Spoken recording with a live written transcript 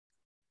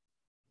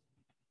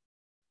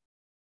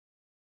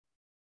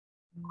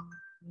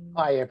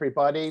Hi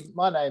everybody,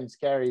 my name's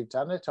Gary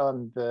Dunnett.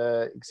 I'm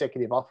the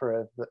Executive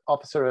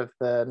Officer of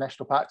the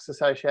National Parks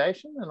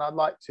Association, and I'd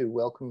like to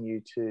welcome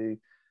you to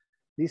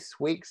this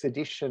week's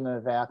edition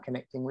of our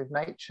Connecting with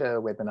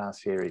Nature webinar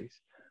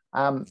series.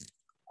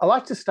 I'd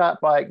like to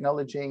start by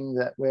acknowledging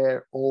that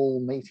we're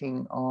all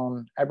meeting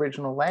on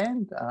Aboriginal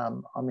land.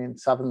 I'm in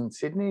southern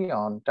Sydney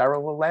on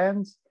Dharawal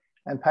lands,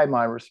 and pay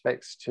my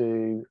respects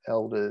to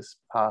elders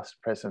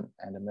past, present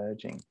and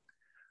emerging.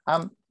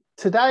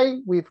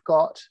 Today we've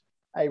got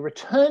a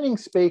returning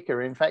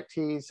speaker. In fact,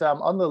 he's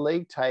on the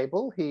league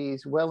table.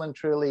 He's well and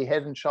truly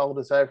head and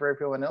shoulders over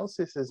everyone else.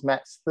 This is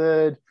Matt's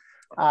third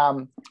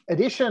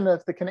edition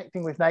of the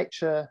Connecting with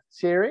Nature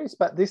series,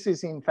 but this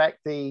is in fact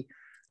the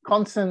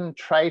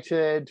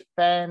concentrated,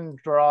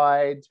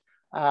 fan-dried,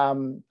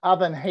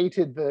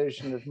 oven-heated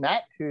version of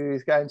Matt,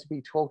 who's going to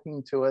be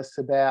talking to us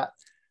about,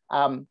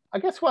 I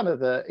guess, one of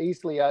the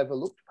easily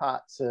overlooked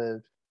parts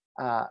of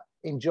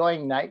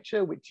enjoying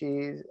nature, which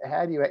is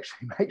how do you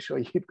actually make sure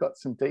you've got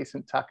some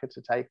decent tucker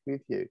to take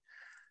with you.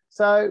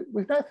 So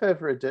with no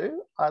further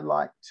ado, I'd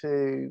like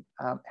to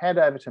hand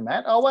over to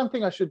Matt. Oh, one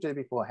thing I should do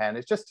beforehand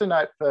is just to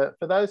note for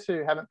those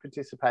who haven't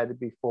participated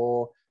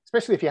before,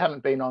 especially if you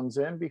haven't been on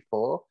Zoom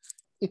before,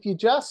 if you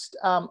just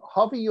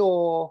hover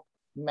your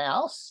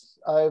mouse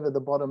over the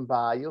bottom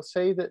bar, you'll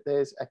see that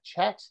there's a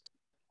chat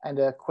and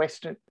a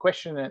question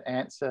and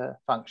answer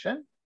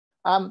function.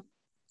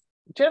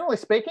 Generally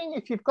speaking,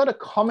 if you've got a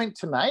comment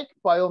to make,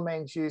 by all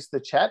means use the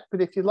chat.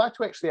 But if you'd like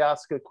to actually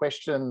ask a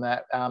question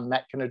that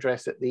Matt can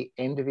address at the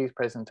end of his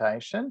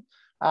presentation,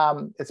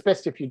 it's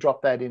best if you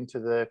drop that into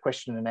the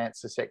question and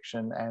answer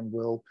section, and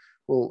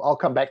I'll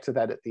come back to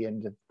that at the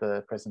end of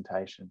the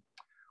presentation.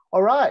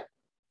 All right.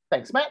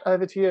 Thanks, Matt.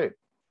 Over to you.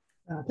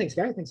 Thanks,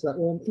 Gary. Thanks for that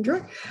warm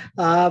intro.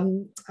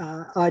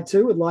 I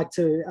too would like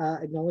to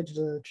acknowledge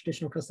the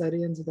traditional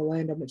custodians of the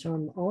land on which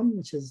I'm on,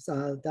 which is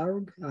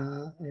Dharawal,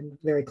 and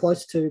very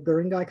close to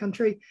Barangay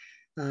country.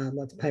 I'd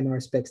like to pay my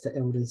respects to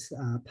elders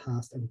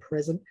past and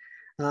present.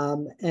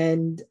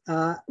 And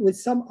with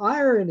some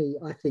irony,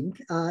 I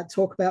think,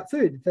 talk about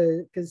food,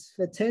 because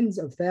for tens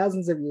of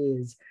thousands of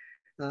years,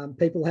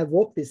 people have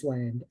walked this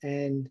land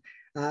and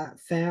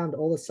found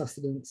all the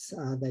sustenance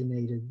they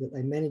needed, that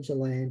they managed the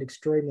land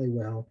extremely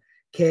well,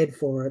 cared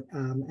for it,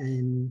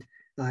 and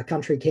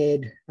country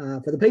cared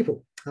for the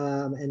people.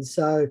 And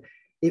so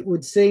it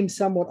would seem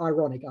somewhat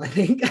ironic, I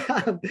think,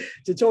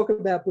 to talk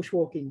about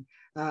bushwalking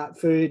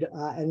food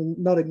and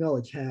not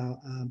acknowledge how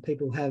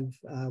people have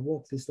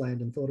walked this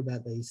land and thought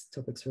about these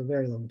topics for a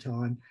very long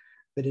time,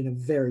 but in a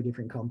very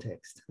different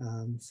context.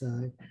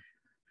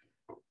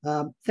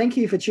 Thank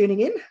you for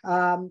tuning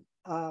in.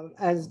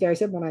 As Gary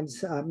said, my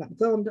name's Matt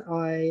McClelland.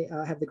 I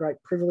have the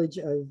great privilege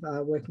of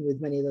working with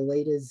many of the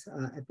leaders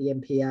at the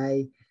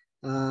MPA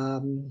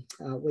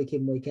week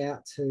in, week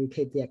out to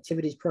keep the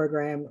activities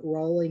program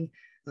rolling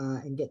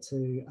and get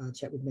to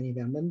chat with many of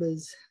our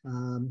members.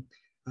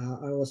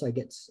 I also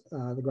get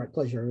the great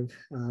pleasure of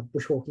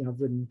bushwalking. I've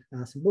written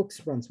some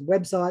books, run some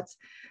websites,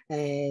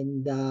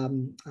 and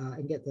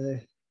get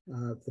the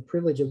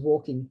privilege of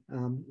walking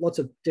lots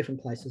of different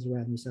places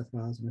around New South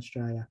Wales and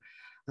Australia.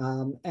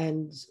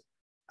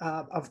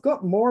 I've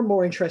got more and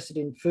more interested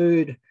in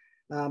food,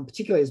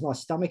 particularly as my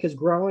stomach has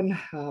grown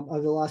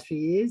over the last few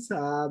years,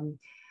 and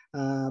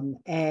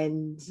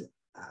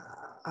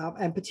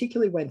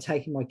particularly when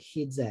taking my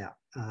kids out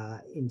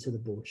into the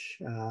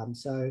bush.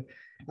 So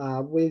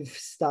we've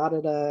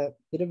started a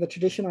bit of a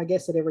tradition, I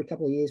guess, that every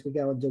couple of years we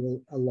go and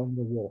do a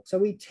longer walk. So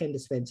we tend to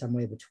spend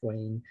somewhere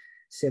between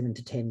 7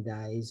 to 10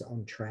 days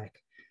on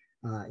track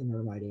in the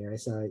remote area.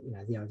 So, you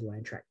know, the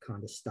overland track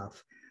kind of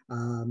stuff.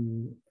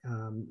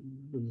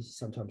 We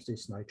sometimes do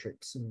snow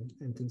trips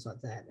and things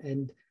like that.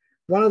 And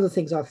one of the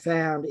things I've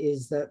found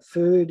is that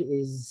food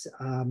is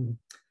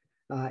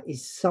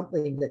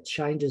something that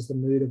changes the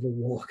mood of a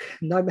walk,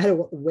 no matter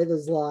what the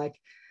weather's like,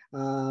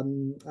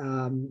 no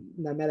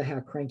matter how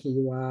cranky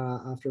you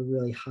are after a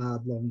really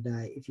hard, long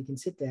day. If you can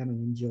sit down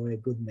and enjoy a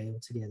good meal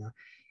together,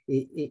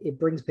 it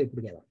brings people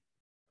together.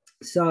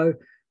 So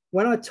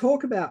when I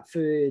talk about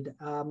food,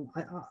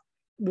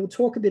 we'll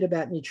talk a bit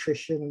about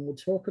nutrition, and we'll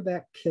talk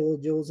about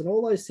kilojoules, and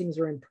all those things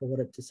are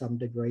important to some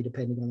degree,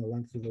 depending on the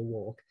length of the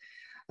walk.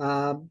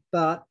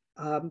 But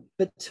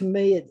to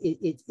me,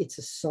 it's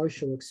a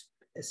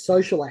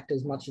social act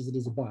as much as it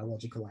is a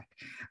biological act.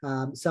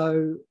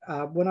 So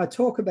when I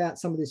talk about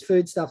some of this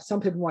food stuff, some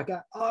people might go,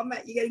 "Oh,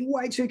 Matt, you're getting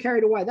way too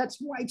carried away. That's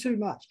way too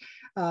much,"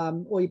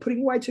 or "You're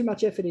putting way too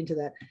much effort into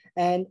that."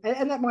 And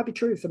that might be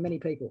true for many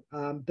people.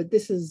 But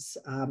this is,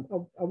 I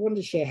wanted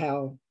to share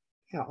how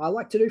I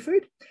like to do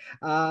food,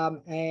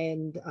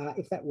 and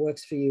if that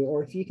works for you,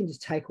 or if you can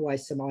just take away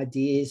some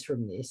ideas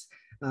from this,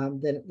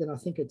 then I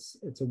think it's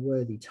a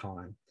worthy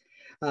time.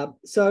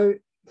 So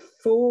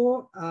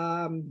for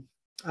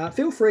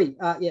Feel free,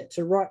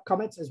 to write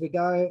comments as we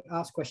go,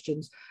 ask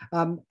questions.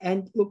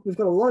 And look, we've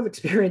got a lot of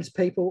experienced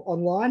people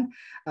online.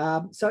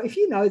 So if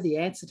you know the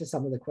answer to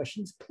some of the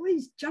questions,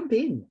 please jump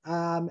in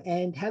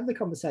and have the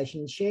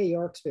conversation and share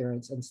your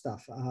experience and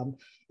stuff.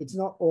 It's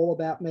not all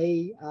about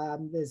me.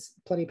 There's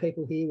plenty of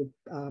people here with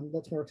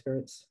lots more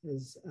experience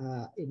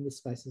in this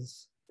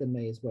space than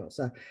me as well.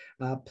 So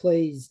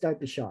please don't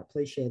be shy.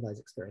 Please share those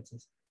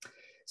experiences.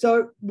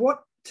 So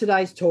what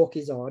today's talk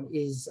is on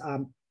is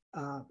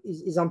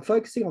I'm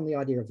focusing on the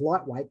idea of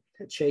lightweight,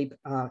 cheap,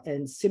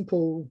 and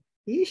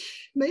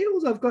simple-ish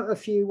meals. I've got a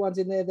few ones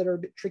in there that are a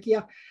bit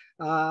trickier.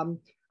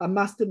 I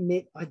must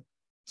admit, I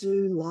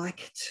do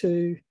like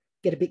to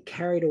get a bit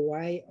carried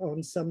away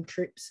on some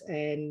trips,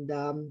 and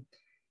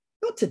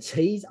not to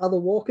tease other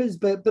walkers,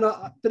 but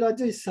I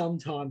do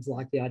sometimes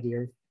like the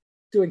idea of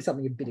doing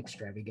something a bit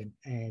extravagant,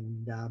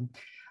 and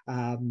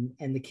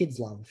the kids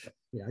love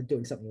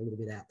doing something a little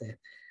bit out there.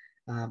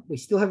 We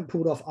still haven't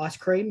pulled off ice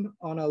cream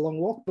on a long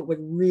walk, but we're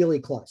really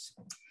close.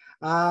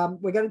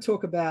 We're going to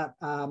talk about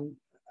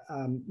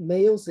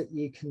meals that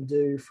you can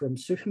do from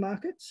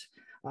supermarkets,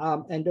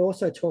 and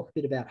also talk a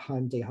bit about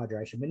home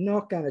dehydration. We're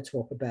not going to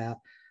talk about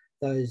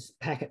those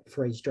packet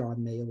freeze-dried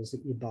meals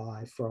that you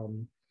buy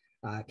from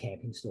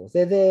camping stores.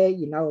 They're there,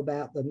 you know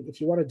about them.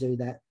 If you want to do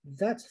that,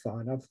 that's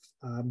fine. I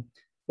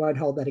won't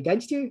hold that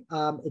against you.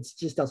 It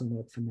just doesn't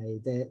work for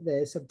me.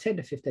 They're some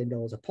 $10 to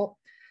 $15 a pop.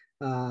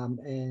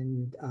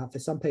 And for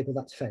some people,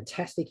 that's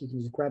fantastic. You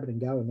can just grab it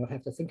and go and not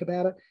have to think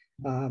about it.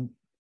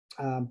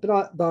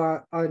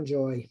 But I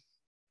enjoy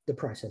the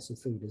process of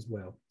food as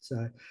well.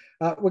 So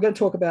we're going to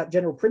talk about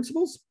general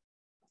principles,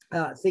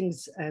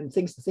 things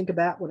to think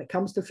about when it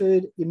comes to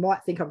food. You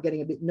might think I'm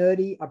getting a bit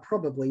nerdy. I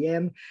probably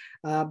am.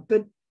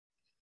 But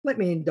let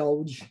me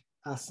indulge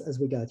us as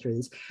we go through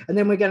this. And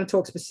then we're going to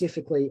talk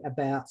specifically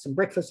about some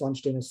breakfast,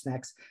 lunch, dinner,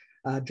 snacks,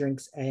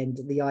 drinks, and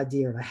the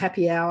idea of a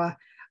happy hour.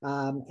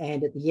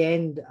 And at the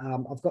end,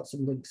 I've got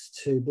some links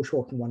to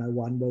Bushwalking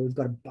 101, where we've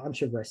got a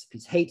bunch of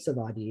recipes, heaps of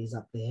ideas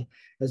up there,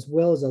 as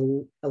well as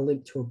a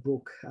link to a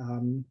book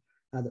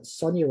that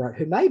Sonia wrote,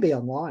 who may be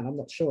online. I'm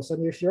not sure.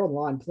 Sonia, if you're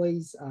online,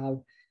 please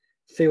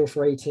feel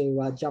free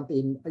to jump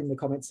in the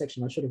comments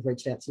section. I should have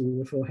reached out to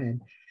you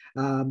beforehand.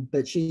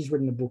 But she's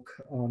written a book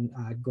on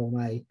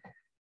gourmet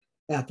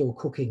outdoor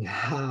cooking.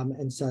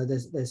 And so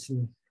there's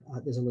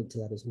a link to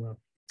that as well.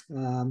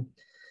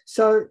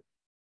 So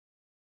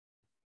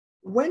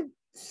when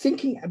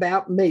thinking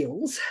about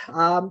meals,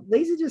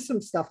 these are just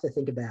some stuff to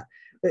think about.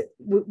 But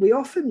we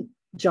often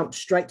jump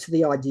straight to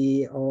the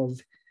idea of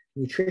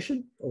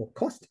nutrition or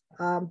cost,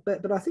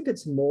 but I think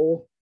it's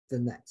more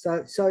than that.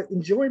 So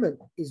enjoyment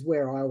is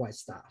where I always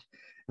start,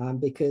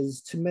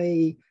 because to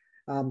me,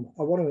 I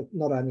want to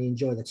not only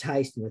enjoy the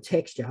taste and the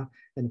texture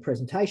and the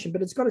presentation,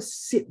 but it's got to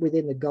sit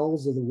within the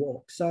goals of the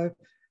walk. So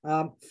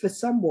for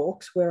some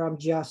walks where I'm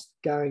just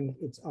going,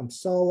 I'm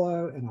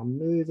solo and I'm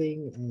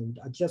moving and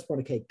I just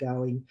want to keep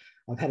going,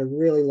 I've had a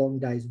really long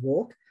day's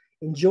walk,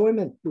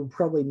 enjoyment will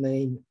probably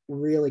mean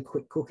really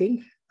quick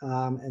cooking,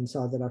 and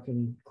so that I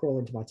can crawl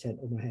into my tent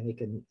or my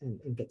hammock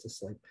and get to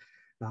sleep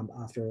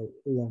after a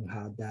long,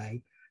 hard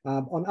day.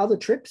 On other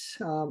trips,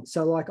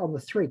 so like on the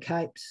 3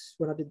 Capes,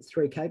 when I did the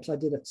 3 Capes, I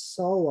did it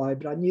solo,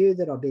 but I knew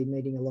that I'd be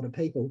meeting a lot of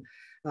people.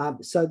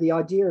 So the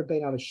idea of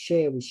being able to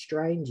share with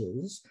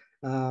strangers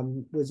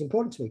was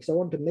important to me, because I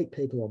wanted to meet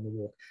people on the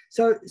walk.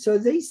 So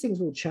these things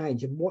will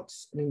change, and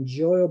what's an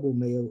enjoyable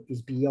meal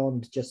is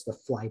beyond just the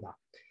flavour.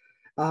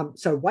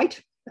 So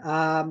weight,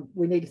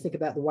 we need to think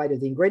about the weight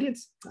of the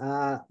ingredients,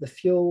 the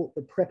fuel,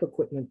 the prep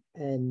equipment,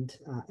 and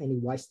any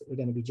waste that we're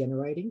going to be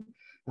generating.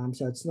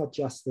 So it's not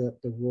just the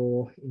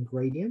raw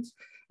ingredients.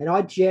 And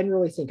I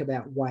generally think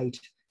about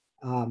weight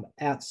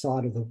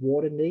outside of the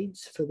water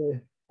needs for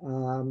the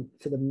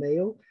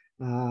meal,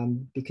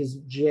 because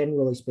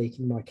generally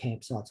speaking, my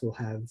campsites will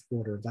have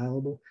water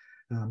available.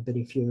 But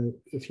if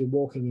you're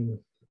walking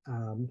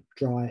in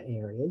drier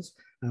areas,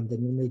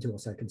 then you'll need to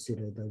also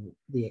consider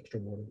the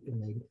extra water you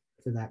need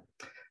for that,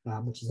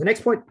 which is the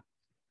next point.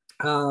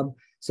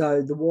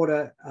 So the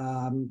water,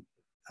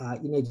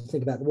 you need to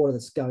think about the water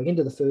that's going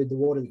into the food, the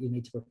water that you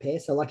need to prepare.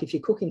 So like if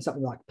you're cooking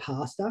something like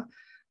pasta,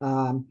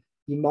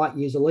 you might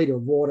use 1 litre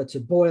of water to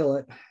boil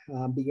it,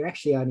 but you're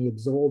actually only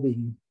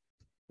absorbing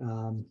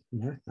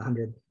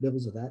 100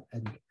 mils of that,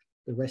 and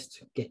the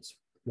rest gets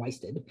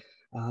wasted.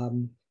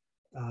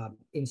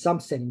 In some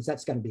settings,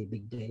 that's going to be a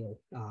big deal,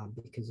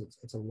 because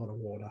it's a lot of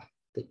water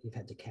that you've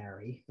had to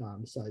carry.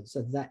 So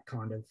that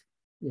kind of,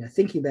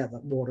 thinking about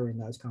that water in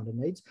those kind of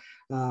needs,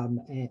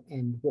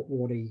 and what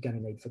water you're going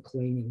to need for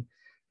cleaning.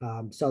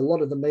 So a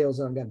lot of the meals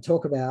that I'm going to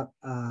talk about,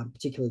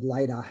 particularly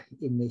later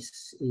in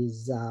this,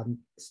 is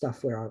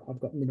stuff where I've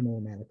got minimal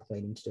amount of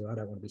cleaning to do. I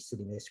don't want to be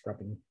sitting there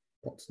scrubbing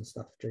pots and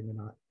stuff during the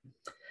night.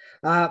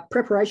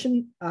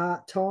 Preparation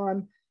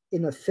time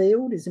in the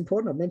field is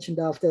important. I mentioned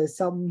after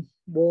some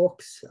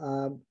walks,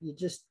 you're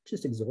just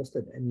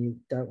exhausted and you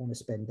don't want to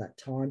spend that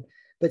time.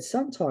 But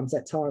sometimes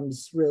that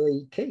time's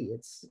really key.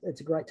 It's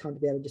a great time to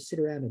be able to just sit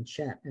around and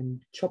chat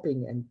and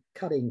chopping and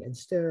cutting and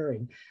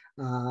stirring,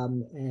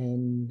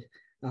 and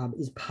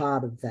is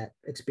part of that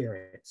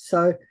experience.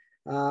 So,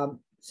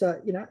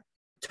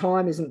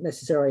 time isn't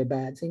necessarily a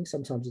bad thing.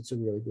 Sometimes it's a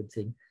really good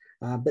thing.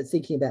 But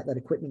thinking about that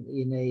equipment that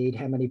you need,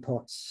 how many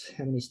pots,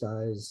 how many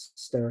stoves,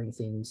 stirring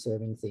things,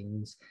 serving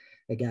things,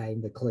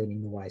 again, the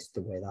cleaning, the waste,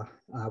 the weather.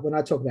 When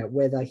I talk about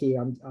weather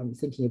here, I'm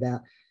thinking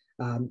about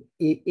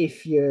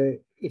if you're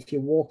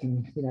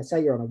walking,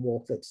 say you're on a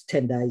walk that's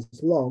 10 days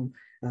long,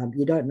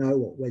 you don't know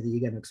what weather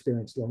you're going to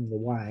experience along the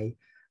way.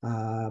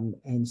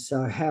 And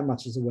so how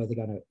much is the weather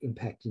going to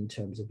impact in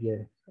terms of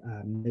your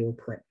meal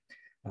prep?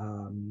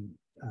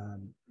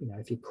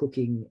 If you're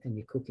cooking and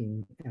you're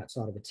cooking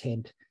outside of a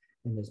tent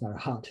and there's no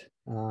hut,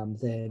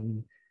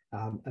 then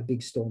a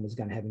big storm is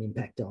going to have an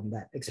impact on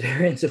that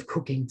experience of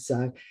cooking.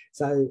 So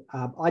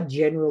I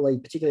generally,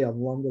 particularly on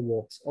longer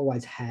walks,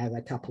 always have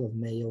a couple of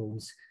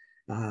meals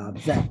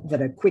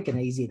that are quick and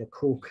easy to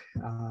cook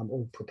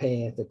or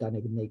prepare, that don't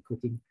even need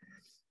cooking,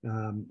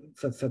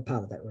 for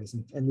part of that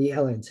reason. And the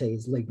LNT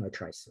is leave no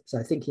trace.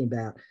 So thinking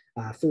about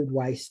food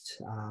waste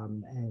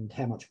and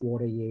how much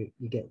water you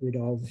get rid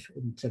of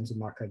in terms of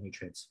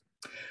micronutrients.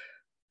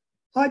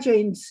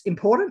 Hygiene's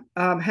important.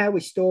 How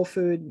we store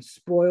food and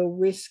spoil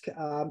risk.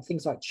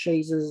 Things like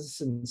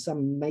cheeses and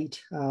some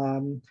meat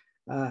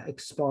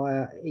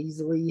expire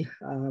easily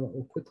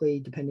or quickly,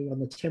 depending on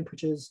the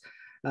temperatures.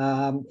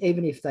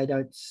 Even if they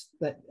don't,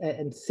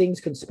 and things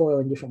can spoil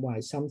in different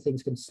ways. Some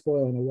things can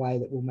spoil in a way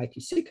that will make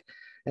you sick,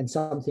 and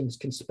some things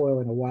can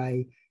spoil in a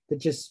way that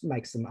just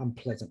makes them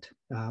unpleasant.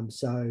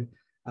 For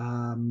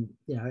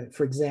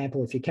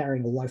example, if you're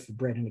carrying a loaf of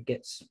bread and it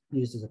gets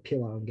used as a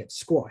pillow and gets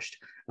squashed,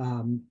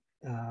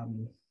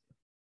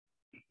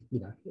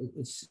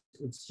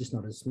 it's just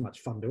not as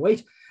much fun to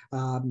eat.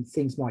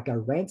 Things might go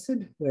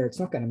rancid, where it's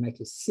not going to make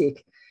you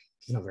sick.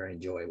 It's not very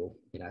enjoyable.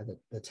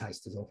 The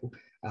taste is awful,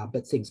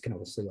 but things can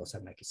obviously also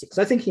make you sick.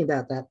 So thinking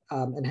about that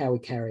and how we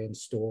carry and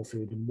store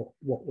food and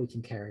what we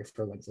can carry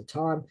for a length of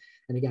time.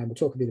 And again, we'll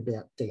talk a bit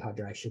about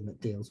dehydration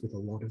that deals with a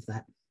lot of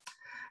that.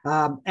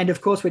 And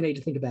of course, we need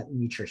to think about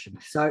nutrition.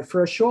 So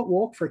for a short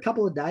walk, for a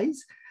couple of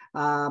days,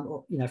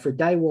 for a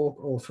day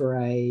walk or for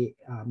a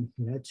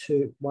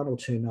 1 or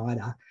 2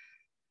 nighter,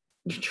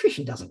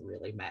 nutrition doesn't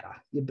really matter.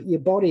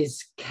 Your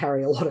bodies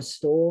carry a lot of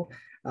store,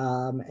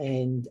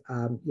 and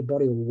your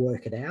body will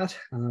work it out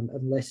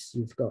unless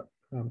you've got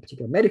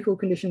particular medical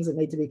conditions that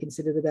need to be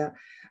considered about.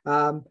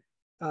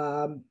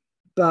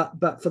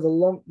 But for the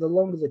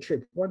longer the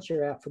trip, once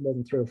you're out for more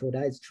than 3 or 4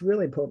 days, it's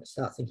really important to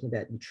start thinking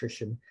about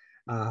nutrition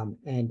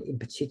and in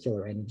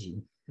particular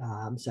energy.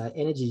 So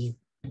energy,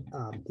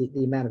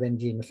 the amount of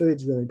energy in the food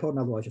is really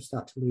important. Otherwise, you'll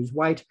start to lose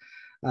weight,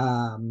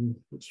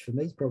 which for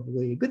me is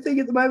probably a good thing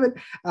at the moment.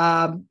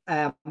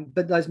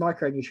 But those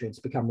micronutrients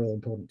become really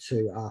important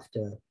too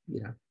after,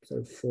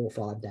 sort of 4 or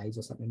 5 days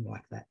or something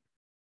like that.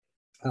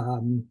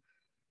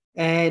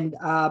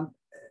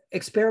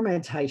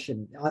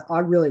 Experimentation. I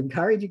really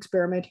encourage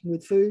experimenting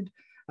with food.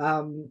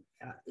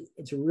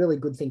 It's a really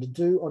good thing to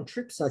do on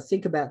trips. So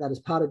think about that as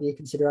part of your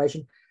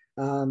consideration.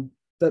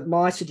 But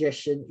my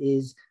suggestion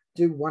is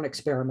do 1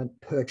 experiment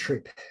per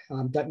trip.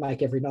 Don't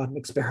make every night an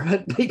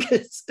experiment,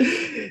 because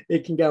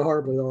it can go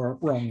horribly wrong,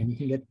 and you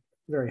can get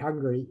very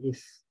hungry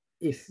if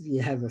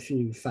you have a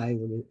few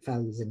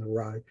failures in a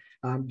row.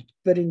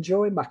 But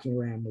enjoy mucking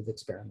around with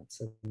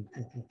experiments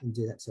and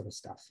do that sort of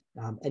stuff.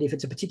 And if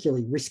it's a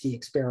particularly risky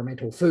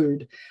experimental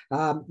food,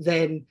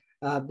 then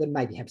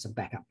maybe have some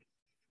backup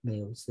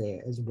meals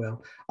there as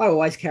well. I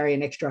always carry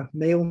an extra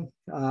meal,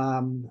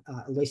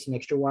 at least an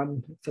extra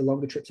one. For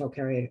longer trips, I'll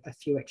carry a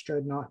few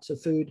extra nights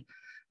of food.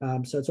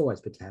 So it's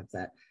always good to have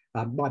that.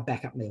 My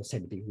backup meals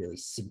tend to be really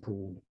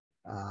simple,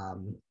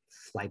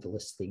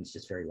 flavorless things,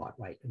 just very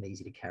lightweight and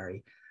easy to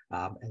carry,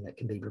 and that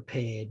can be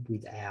prepared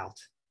without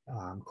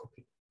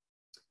cooking.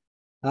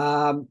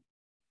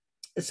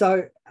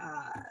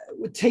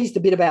 We teased a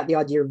bit about the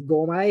idea of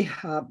gourmet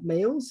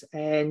meals,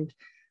 and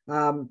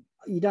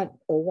you don't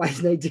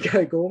always need to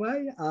go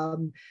gourmet.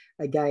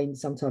 Again,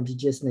 sometimes you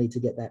just need to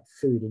get that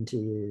food into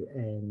you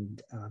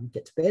and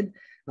get to bed.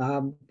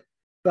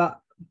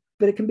 But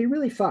it can be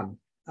really fun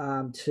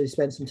to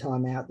spend some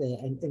time out there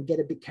and get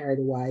a bit carried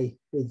away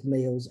with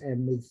meals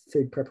and with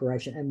food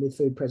preparation and with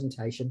food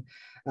presentation,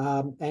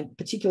 and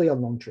particularly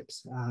on long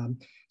trips.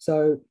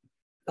 So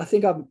I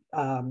think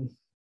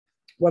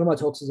one of my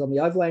talks was on the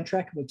overland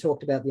track, and we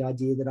talked about the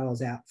idea that I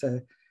was out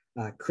for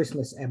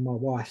Christmas and my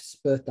wife's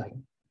birthday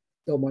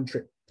on one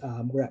trip.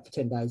 We're out for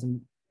 10 days.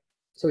 And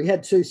so we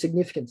had 2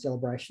 significant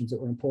celebrations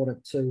that were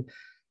important to,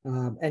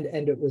 and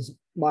it was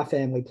my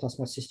family plus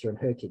my sister and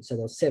her kids. So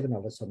there were 7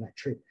 of us on that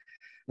trip.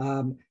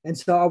 And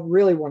so I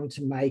really wanted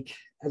to make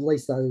at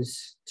least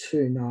those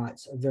 2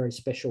 nights a very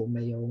special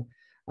meal.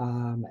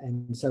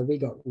 And so we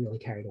got really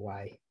carried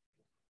away,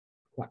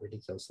 quite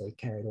ridiculously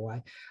carried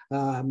away.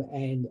 But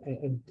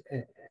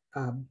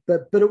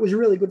it was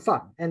really good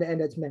fun, and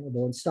it's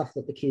memorable and stuff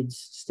that the kids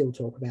still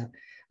talk about.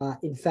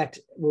 In fact,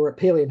 we were at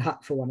Pelion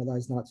Hut for one of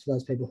those nights, for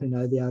those people who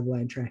know the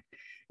overland track,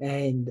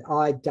 and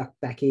I ducked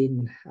back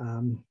in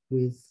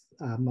with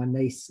my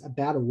niece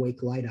about a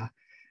week later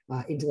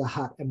into the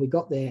hut, and we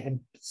got there, and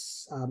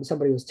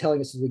somebody was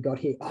telling us as we got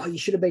here, oh, you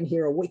should have been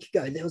here a week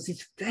ago. There was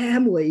this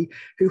family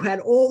who had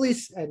all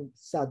this, and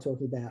started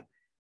talking about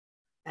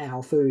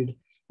our food.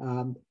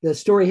 The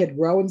story had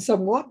grown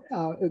somewhat.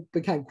 It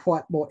became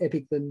quite more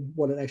epic than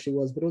what it actually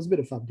was, but it was a bit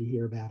of fun to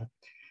hear about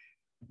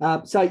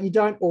it. So you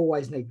don't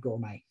always need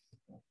gourmet.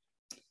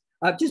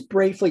 Just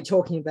briefly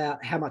talking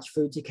about how much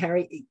food to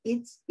carry.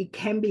 It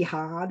can be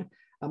hard.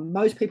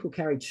 Most people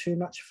carry too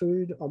much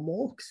food on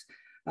walks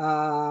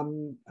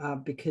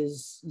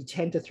because you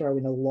tend to throw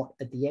in a lot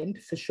at the end.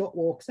 For short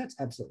walks, that's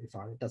absolutely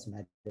fine. It doesn't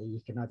matter.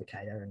 You can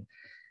overcater, and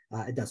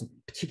it doesn't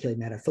particularly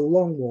matter. For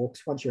long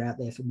walks, once you're out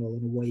there for more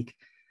than a week,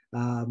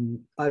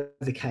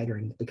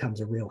 overcatering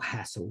becomes a real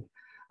hassle.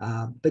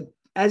 But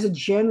as a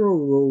general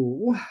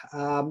rule,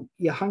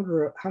 your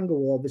hunger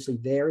will obviously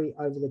vary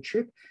over the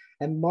trip.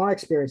 And my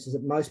experience is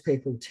that most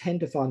people tend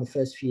to find the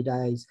first few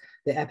days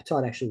their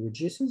appetite actually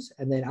reduces,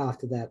 and then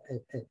after that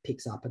it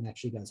picks up and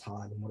actually goes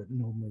higher than what it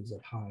normally is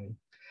at home.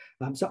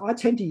 So I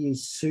tend to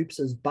use soups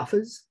as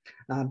buffers,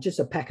 just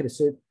a packet of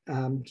soup,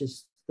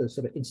 just the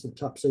sort of instant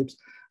type soups,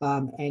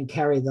 and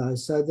carry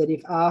those so that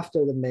if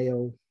after the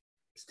meal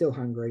still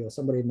hungry, or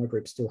somebody in my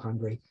group still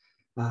hungry,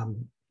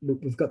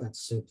 we've got that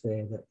soup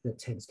there that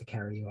tends to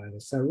carry you over.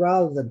 So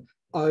rather than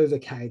over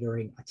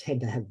catering, I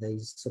tend to have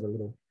these sort of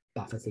little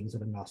buffer things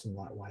that are nice and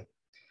lightweight.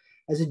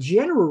 As a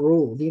general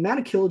rule, the amount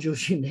of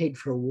kilojoules you need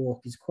for a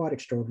walk is quite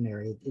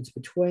extraordinary. It's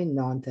between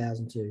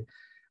 9,000 to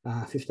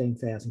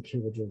 15,000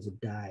 kilojoules a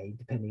day,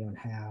 depending on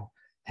how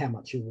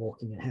much you're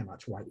walking and how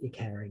much weight you're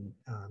carrying.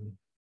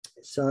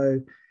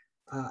 So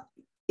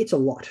it's a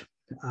lot.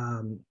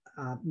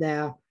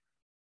 Now,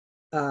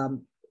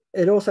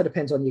 it also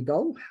depends on your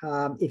goal.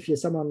 If you're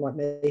someone like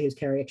me who's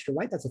carrying extra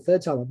weight, that's the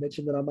third time I've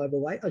mentioned that I'm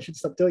overweight. I should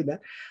stop doing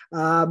that.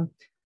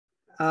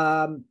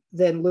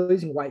 Then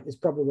losing weight is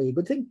probably a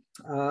good thing,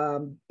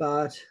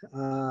 but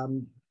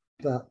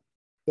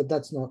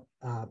that's not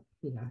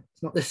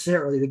it's not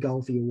necessarily the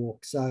goal for your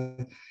walk. So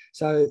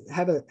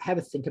have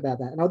a think about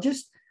that. And I'll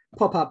just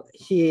pop up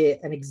here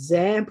an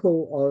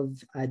example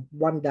of a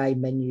 1-day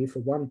menu for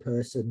one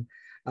person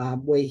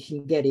where you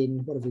can get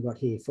in, what have we got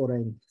here,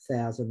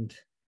 14,000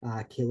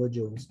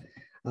 kilojoules,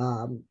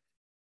 and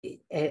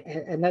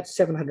that's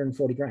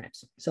 740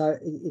 grams. So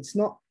it's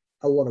not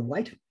a lot of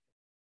weight.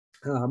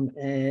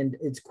 And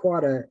it's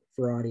quite a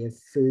variety of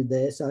food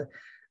there. So,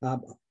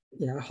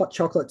 hot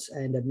chocolates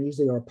and a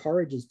muesli or a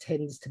porridge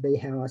tends to be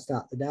how I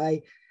start the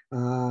day.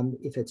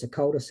 If it's a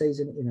colder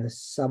season, in a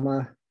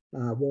summer,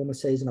 warmer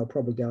season, I'll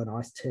probably go an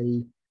iced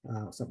tea,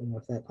 something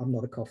like that. I'm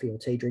not a coffee or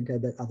tea drinker,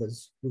 but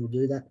others will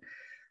do that.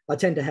 I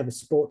tend to have a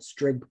sports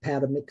drink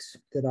powder mix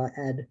that I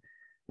add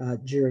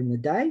during the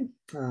day,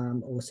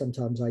 or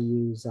sometimes I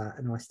use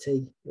an iced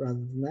tea rather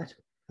than that,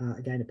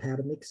 again, a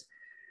powder mix.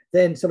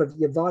 Then sort of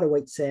your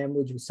Vita-Wheat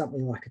sandwich with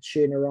something like a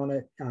tuna on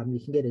it. You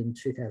can get in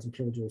 2,000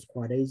 kilojoules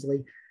quite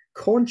easily.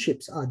 Corn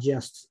chips are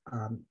just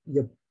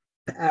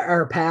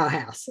are a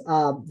powerhouse.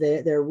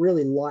 They're a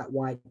really light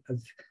way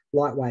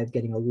of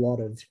getting a lot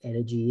of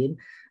energy in.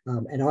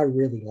 And I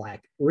really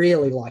like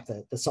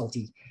the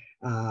salty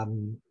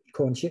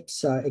corn chips.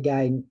 So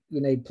again,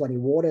 you need plenty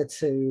of water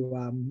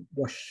to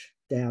wash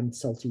down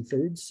salty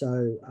foods,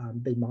 so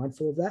be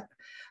mindful of that.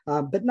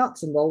 But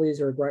nuts and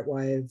lollies are a great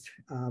way of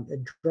a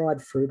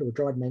dried fruit, or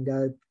dried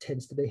mango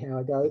tends to be how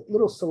I go.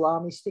 Little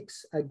salami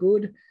sticks are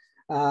good.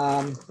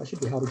 I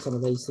should be holding some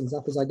of these things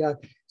up as I go.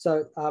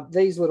 So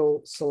these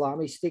little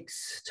salami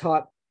sticks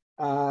type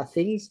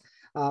things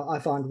I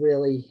find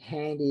really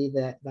handy,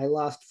 that they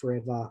last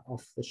forever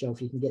off the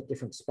shelf. You can get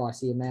different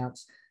spicy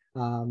amounts,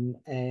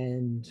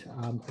 and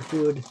a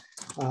good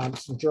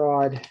some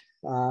dried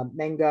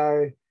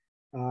mango,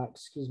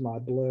 excuse my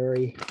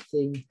blurry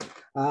thing,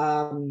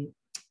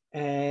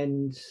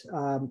 and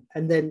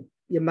then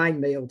your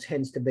main meal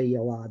tends to be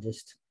your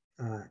largest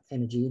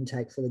energy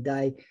intake for the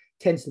day.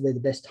 Tends to be the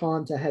best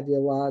time to have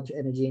your large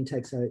energy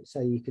intake, so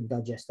you can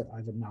digest it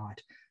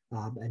overnight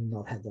and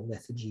not have the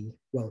lethargy.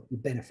 Well, you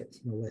benefit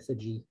from the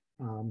lethargy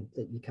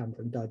that you come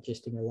from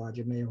digesting a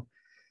larger meal.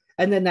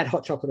 And then that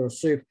hot chocolate or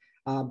soup,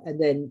 and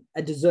then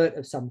a dessert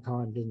of some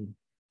kind, and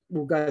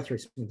we'll go through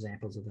some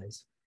examples of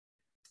these.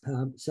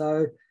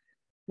 So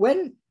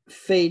when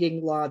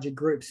feeding larger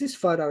groups, this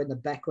photo in the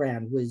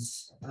background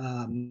was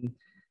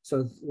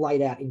sort of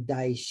laid out in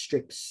day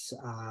strips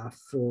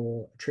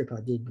for a trip I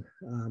did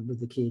with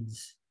the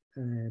kids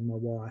and my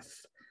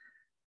wife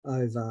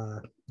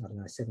over, I don't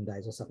know, 7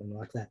 days or something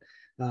like that.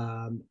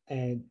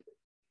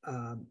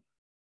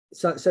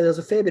 So there's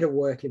a fair bit of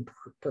work in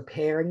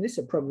preparing this.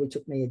 It probably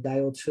took me a day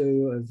or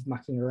two of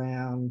mucking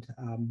around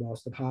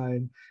whilst at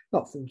home,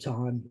 not full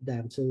time, a day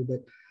or two,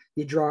 but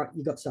you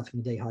got stuff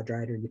in your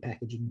dehydrator and you're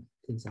packaging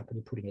things up and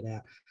you're putting it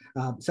out.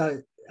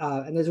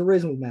 And there's a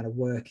reasonable amount of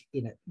work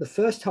in it. The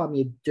first time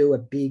you do a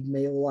big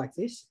meal like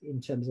this,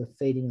 in terms of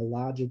feeding a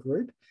larger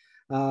group,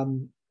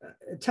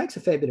 it takes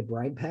a fair bit of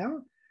brain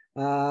power.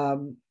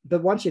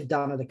 But once you've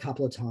done it a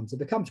couple of times, it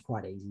becomes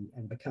quite easy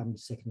and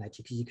becomes second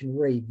nature because you can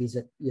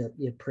revisit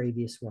your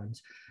previous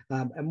ones.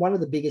 And one of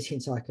the biggest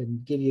hints I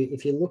can give you,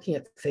 if you're looking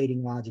at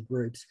feeding larger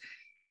groups,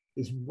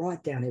 is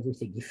write down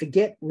everything. You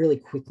forget really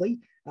quickly.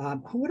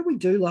 What did we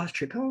do last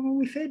trip? Oh,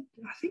 we fed,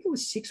 I think it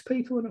was 6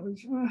 people, and it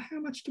was,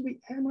 how much,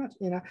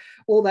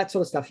 all that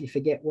sort of stuff you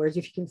forget. Whereas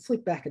if you can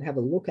flip back and have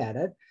a look at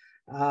it,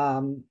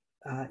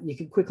 you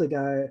can quickly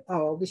go,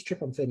 oh, this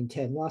trip I'm feeding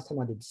 10. Last time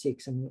I did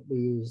 6 and we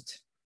used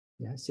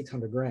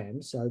 600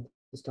 grams. So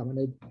this time I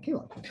need a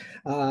kilo.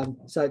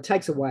 So it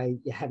takes away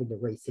you having to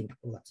rethink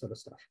all that sort of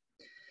stuff.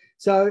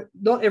 So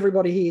not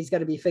everybody here is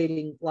going to be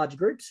feeding large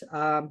groups,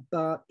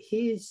 but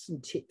here's some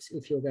tips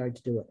if you're going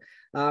to do it.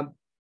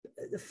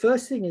 The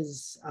first thing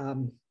is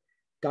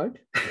don't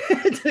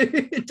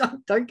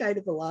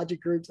cater for larger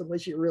groups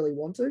unless you really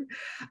want to.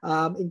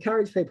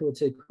 Encourage people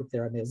to cook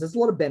their own meals. There's a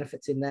lot of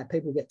benefits in that.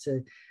 People get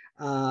to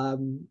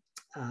to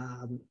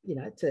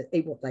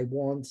eat what they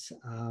want.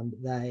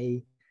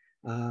 They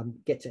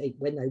get to eat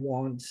when they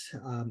want.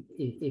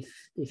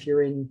 If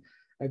you're in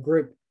a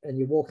group and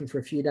you're walking for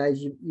a few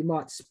days, you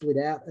might split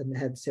out and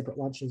have separate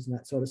lunches and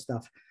that sort of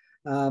stuff.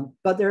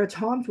 But there are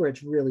times where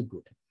it's really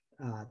good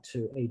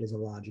to eat as a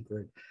larger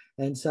group.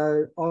 And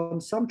so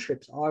on some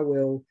trips, I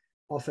will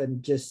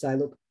often just say,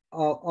 look,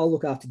 I'll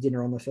look after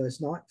dinner on the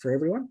first night for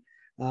everyone.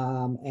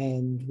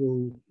 And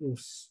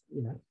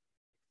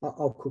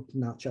I'll cook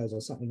nachos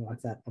or something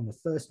like that on the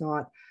first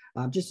night,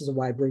 just as a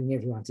way of bringing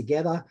everyone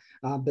together.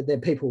 But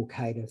then people will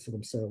cater for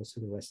themselves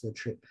for the rest of the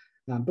trip.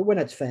 But when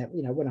it's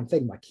when I'm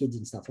feeding my kids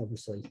and stuff,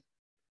 obviously,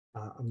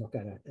 I'm not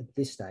going to, at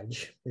this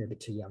stage, they're a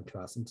bit too young to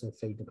ask them to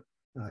feed them,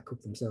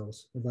 cook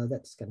themselves, although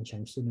that's going to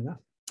change soon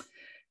enough.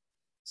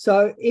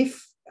 So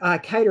if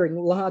catering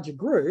larger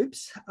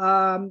groups,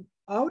 I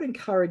would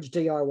encourage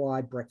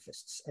DIY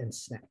breakfasts and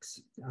snacks.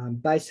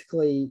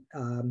 Basically,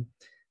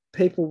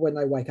 people, when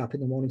they wake up in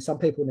the morning, some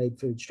people need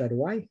food straight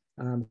away.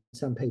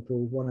 Some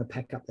people want to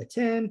pack up their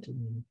tent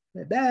and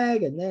their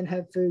bag and then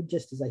have food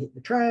just as they hit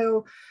the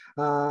trail,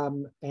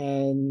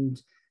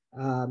 and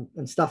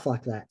stuff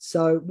like that.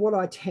 So what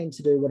I tend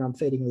to do when I'm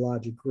feeding a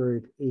larger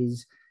group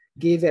is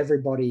give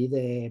everybody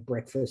their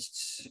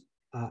breakfasts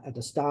at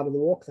the start of the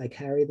walk. They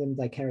carry them,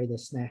 they carry their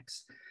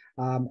snacks.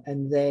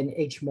 And then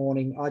each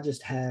morning I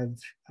just have,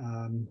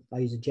 I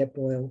use a jet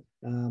boil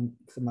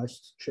for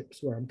most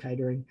trips where I'm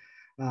catering,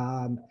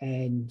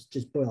 and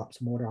just boil up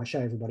some water. I show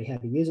everybody how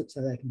to use it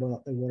so they can boil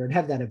up their water and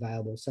have that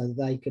available so that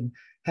they can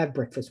have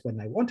breakfast when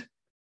they want.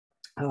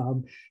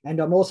 And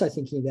I'm also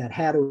thinking about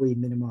how do we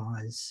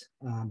minimize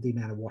the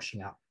amount of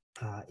washing up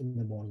in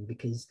the morning,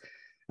 because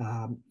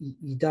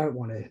you don't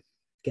want to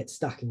get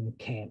stuck in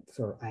camp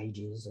for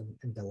ages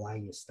and delay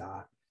your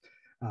start.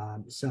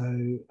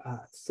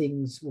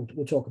 Things,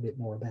 we'll talk a bit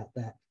more about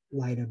that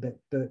later, but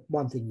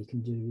one thing you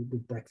can do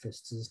with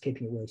breakfasts is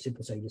keeping it really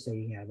simple. So you're just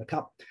eating out of a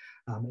cup,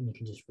 and you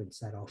can just rinse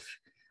that off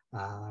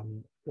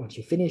once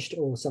you're finished,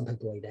 or some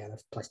people eat out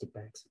of plastic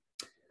bags.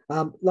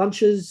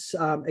 Lunches,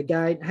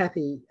 again,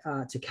 happy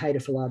to cater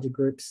for larger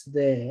groups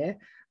there,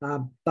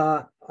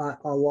 but I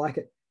like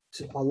it.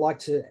 I like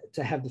to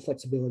have the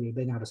flexibility of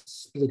being able to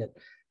split it,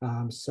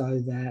 so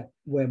that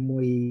when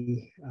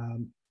we,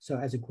 so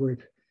as a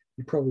group,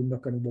 you're probably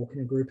not going to walk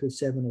in a group of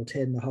 7 or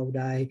 10 the whole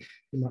day.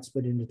 You might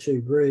split into 2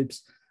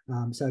 groups.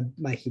 So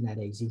making that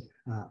easy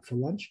for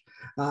lunch.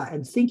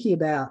 And thinking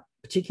about,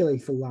 particularly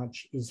for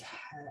lunch, is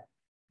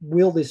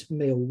will this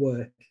meal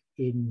work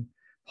in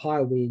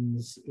high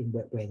winds, in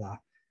wet weather,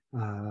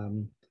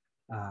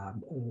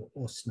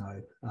 or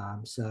snow?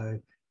 So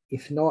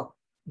if not,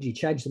 do you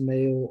change the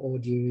meal, or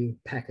do you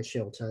pack a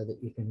shelter that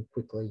you can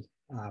quickly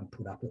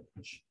put up at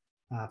lunch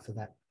for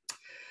that?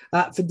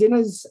 For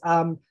dinners,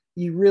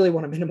 you really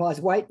want to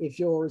minimize weight if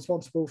you're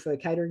responsible for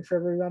catering for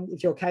everyone.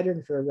 If you're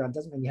catering for everyone,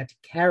 doesn't mean you have to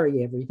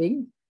carry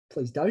everything.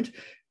 Please don't.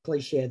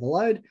 Please share the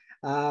load.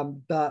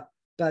 But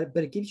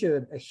it gives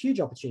you a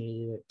huge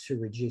opportunity to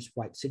reduce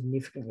weight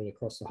significantly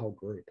across the whole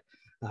group.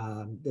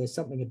 There's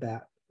something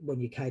about when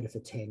you cater for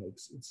 10,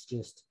 it's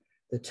just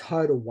the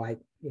total weight.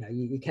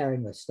 You're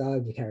carrying less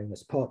stove, you're carrying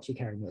less pots, you're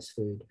carrying less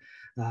food,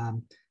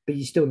 but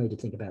you still need to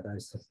think about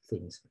those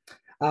things.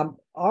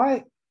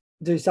 I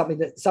do something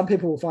that some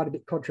people will find a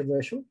bit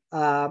controversial,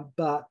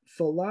 but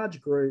for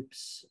large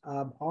groups,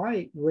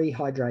 I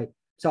rehydrate.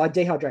 So I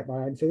dehydrate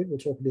my own food. We'll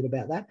talk a bit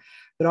about that,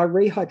 but I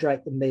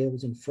rehydrate the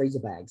meals in freezer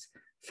bags.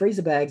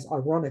 Freezer bags,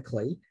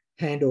 ironically,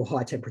 handle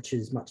high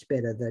temperatures much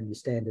better than your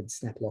standard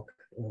Snaplock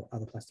or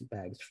other plastic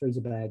bags.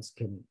 Freezer bags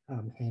can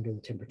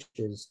handle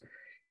temperatures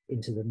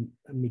into the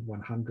mid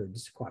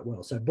 100s quite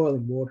well. So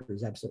boiling water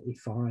is absolutely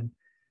fine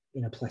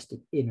in a plastic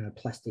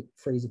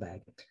freezer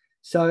bag.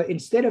 So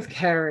instead of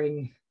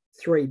carrying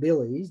 3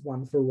 billies,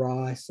 one for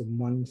rice and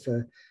one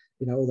for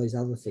all these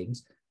other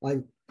things,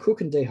 I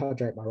cook and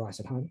dehydrate my rice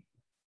at home.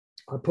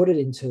 I put it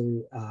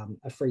into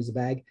a freezer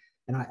bag,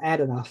 and I add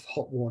enough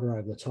hot water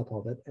over the top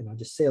of it, and I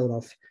just seal it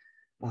off,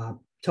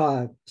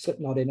 tie a slip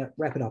knot in it,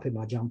 wrap it up in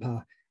my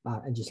jumper,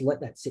 and just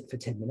let that sit for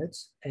 10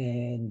 minutes,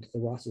 and the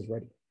rice is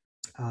ready.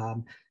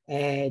 I'm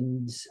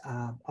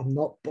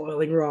not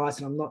boiling rice,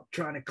 and I'm not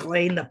trying to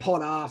clean the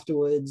pot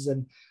afterwards,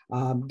 and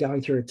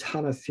going through a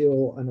ton of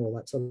fuel and all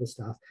that sort of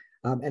stuff.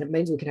 And it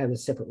means we can have a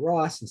separate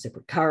rice and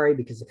separate curry,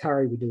 because the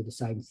curry we do the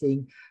same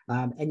thing.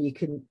 And you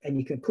can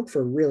cook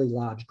for a really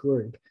large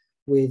group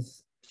with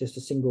just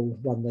a single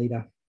 1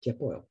 litre jet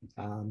boil.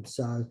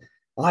 So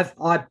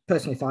I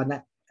personally find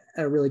that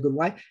a really good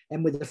way.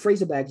 And with the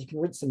freezer bags, you can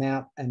rinse them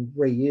out and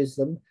reuse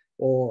them,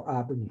 or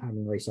bring them home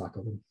and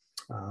recycle them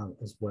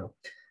as well.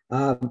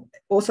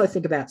 Also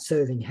think about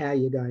serving, how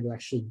you're going to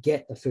actually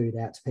get the food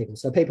out to people.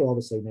 So people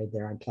obviously need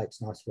their own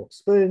plates, knives, forks,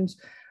 spoons.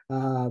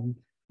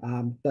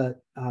 But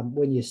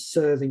when you're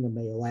serving a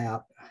meal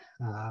out,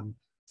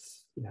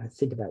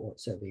 think about what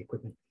serving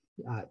equipment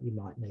you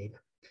might need.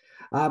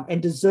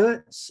 And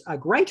desserts are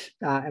great,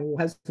 and we'll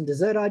have some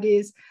dessert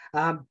ideas,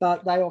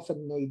 but they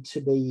often need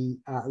to be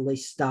at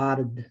least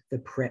started the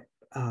prep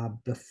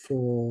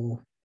before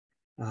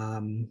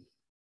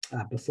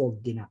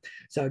dinner.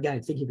 So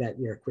again, thinking about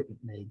your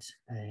equipment needs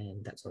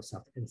and that sort of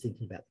stuff, and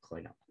thinking about the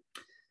cleanup.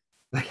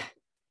 Okay,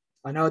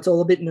 I know it's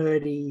all a bit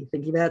nerdy,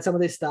 thinking about some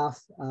of this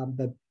stuff,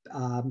 but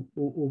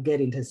we'll get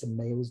into some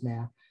meals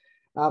now.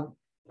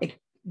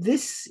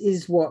 This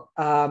is what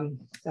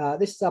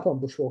this is up on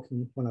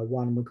Bushwalking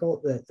 101. We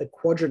call it the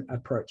quadrant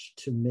approach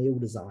to meal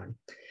design,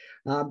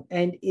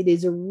 and it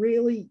is a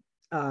really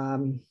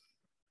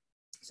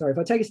sorry, if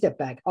I take a step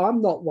back,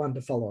 I'm not one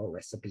to follow a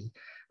recipe.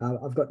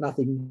 I've got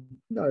nothing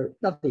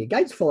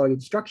against following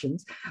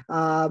instructions,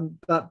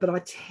 but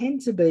I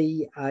tend to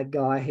be a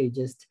guy who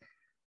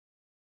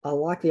I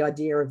like the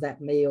idea of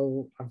that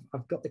meal.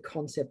 I've got the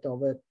concept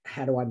of it.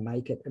 How do I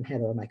make it, and how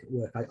do I make it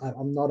work?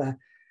 I'm not a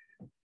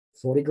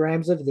 40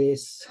 grams of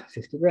this,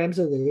 50 grams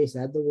of this,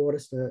 add the water,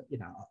 stir,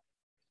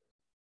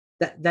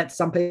 that's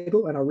some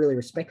people, and I really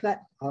respect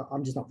that.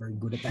 I'm just not very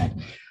good at that.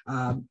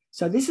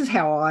 So this is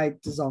how I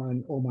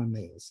design all my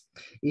meals,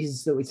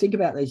 is that we think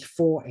about these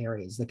 4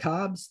 areas: the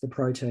carbs, the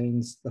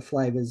proteins, the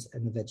flavors,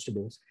 and the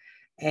vegetables.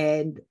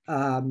 And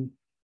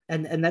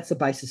that's the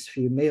basis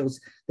for your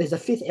meals. There's a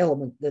 5th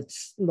element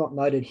that's not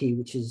noted here,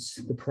 which is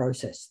the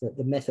process,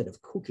 the method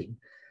of cooking,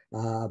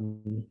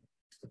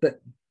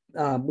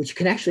 which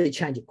can actually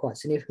change it quite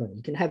significantly.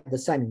 You can have the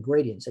same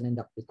ingredients and end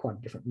up with quite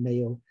a different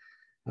meal,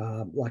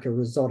 like a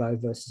risotto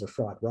versus a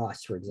fried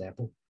rice, for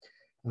example.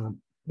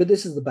 But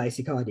this is the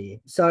basic idea.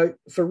 So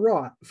for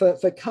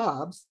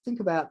carbs, think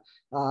about,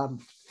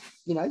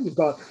 you've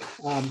got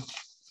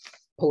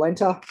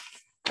polenta,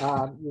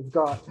 you've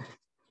got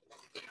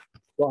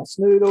rice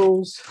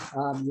noodles,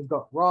 you've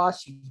got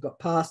rice, you've got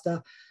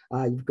pasta,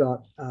 you've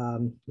got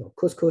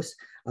couscous.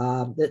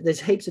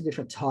 There's heaps of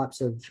different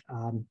types of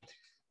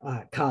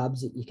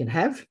carbs that you can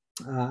have.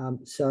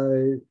 And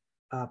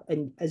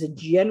as a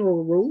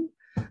general rule,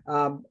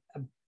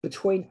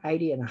 between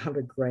 80 and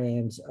 100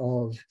 grams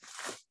of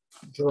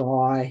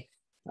dry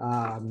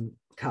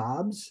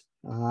carbs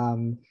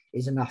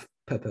is enough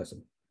per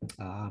person.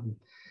 And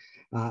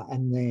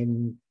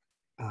then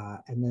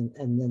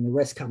the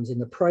rest comes in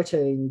the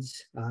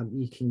proteins.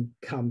 You can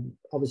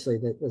obviously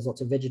there's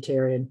lots of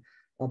vegetarian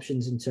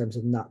options in terms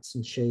of nuts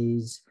and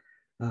cheese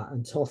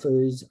and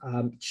tofus.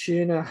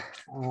 Tuna,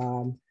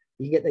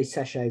 you can get these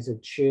sachets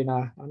of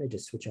tuna. I need to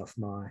switch off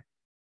my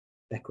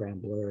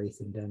background blurry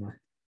thing, don't I?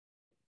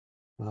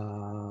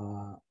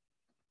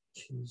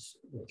 Choose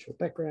virtual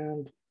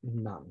background,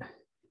 none.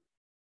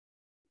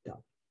 Done.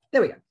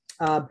 There we go.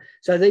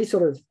 So these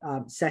sort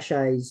of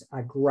sachets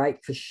are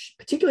great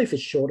particularly for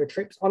shorter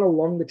trips. On a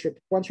longer trip,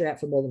 once you're out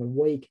for more than a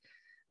week,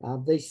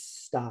 these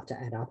start to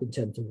add up in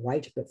terms of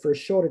weight, but for a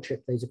shorter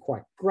trip, these are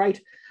quite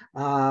great,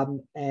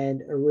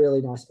 and a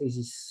really nice,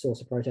 easy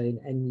source of protein.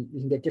 And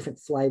you can get different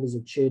flavors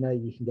of tuna.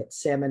 You can get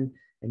salmon,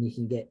 and you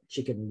can get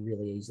chicken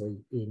really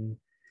easily in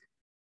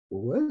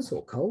Woolworths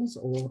or Coles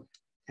or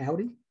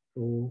Aldi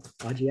or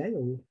IGA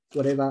or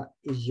whatever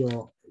is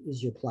your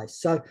place.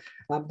 So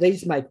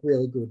these make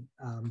really good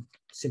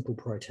simple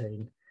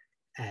protein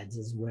adds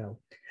as well.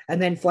 And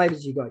then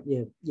flavors, you've got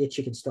your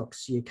chicken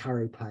stocks, your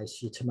curry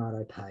paste, your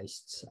tomato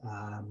pastes,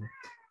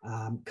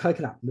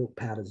 coconut milk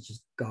powder is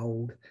just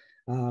gold.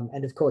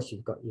 And of course,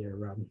 you've got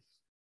your,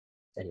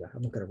 anyway,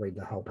 I'm not going to read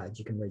the whole page,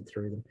 you can read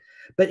through them.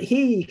 But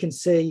here you can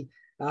see,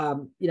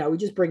 we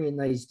just bring in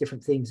these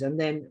different things. And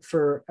then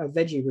for a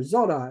veggie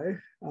risotto,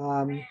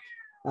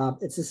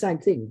 it's the same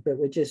thing, but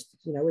we're just,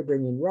 we're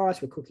bringing in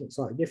rice, we're cooking it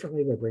slightly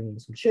differently, we're bringing in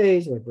some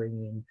cheese, we're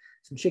bringing in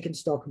some chicken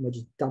stock, and we're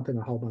just dumping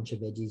a whole bunch of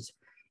veggies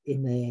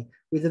in there.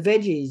 With the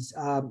veggies,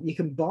 you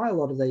can buy a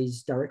lot of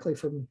these directly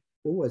from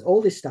Woolworths.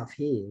 All this stuff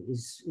here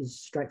is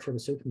straight from a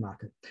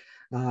supermarket.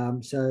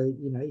 So,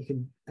 you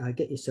can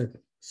get your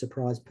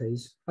surprise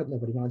peas. Hope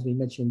nobody minds me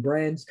mentioning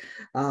brands.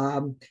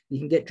 You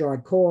can get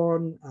dried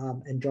corn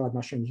and dried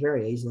mushrooms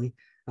very easily.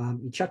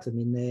 You chuck them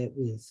in there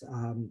with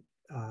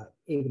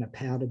even a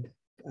powdered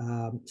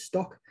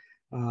stock,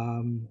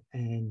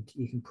 and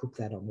you can cook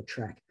that on the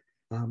track.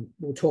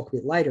 We'll talk a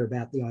bit later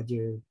about the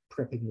idea of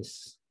prepping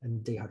this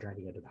and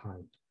dehydrating it at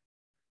home.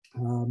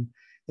 And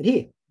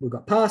here we've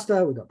got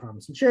pasta, we've got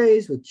parmesan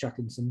cheese, we're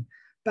chucking some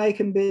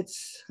bacon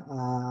bits,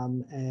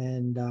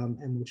 and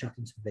we'll chuck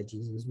in some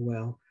veggies as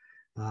well.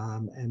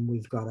 And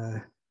we've got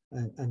a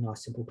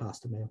nice simple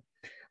pasta meal.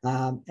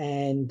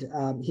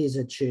 Here's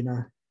a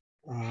tuna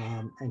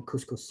and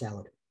couscous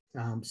salad.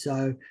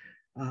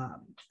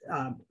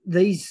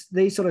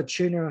 These sort of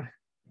tuna,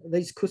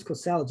 these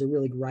couscous salads are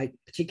really great,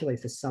 particularly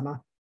for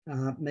summer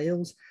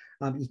meals.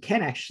 You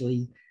can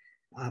actually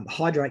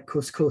hydrate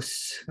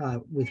couscous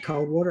with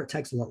cold water. It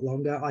takes a lot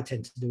longer. I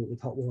tend to do it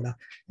with hot water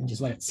and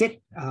just let it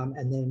sit,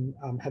 and then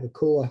have a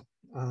cooler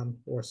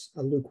or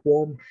a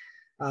lukewarm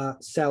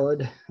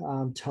salad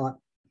type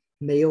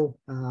meal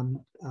in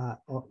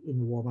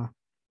the warmer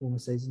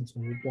seasons,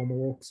 warmer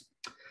walks.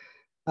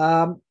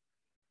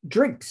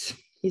 Drinks.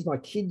 Here's my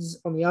kids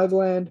on the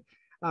overland.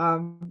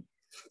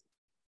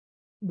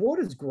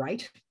 Water's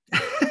great.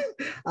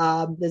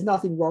 There's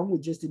nothing wrong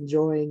with just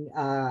enjoying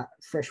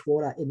fresh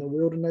water in the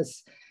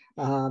wilderness.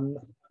 But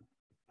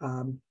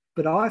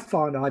I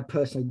find I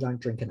personally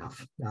don't drink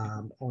enough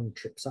on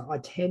trips. So I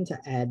tend to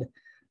add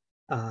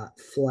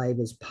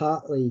flavors,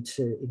 partly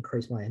to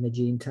increase my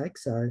energy intake.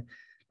 So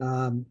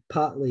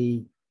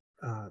partly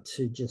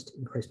to just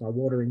increase my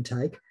water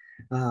intake,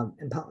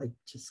 and partly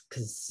just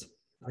because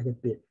I get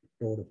a bit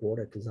bored of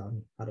water because I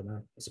don't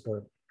know, a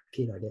spoiled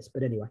kid, I guess.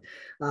 But anyway,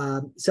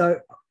 so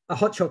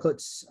hot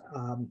chocolates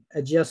are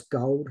just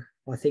gold,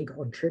 I think,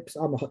 on trips.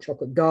 I'm a hot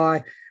chocolate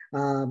guy,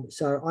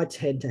 so I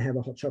tend to have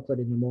a hot chocolate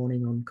in the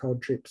morning on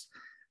cold trips,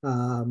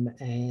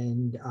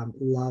 and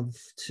love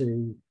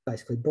to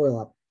basically boil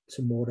up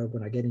some water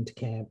when I get into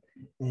camp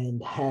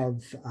and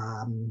have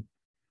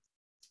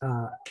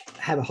a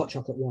hot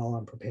chocolate while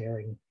I'm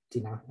preparing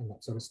dinner and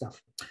that sort of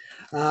stuff.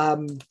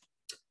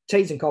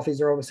 Teas and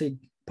coffees are obviously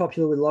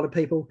popular with a lot of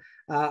people.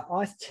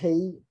 Iced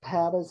tea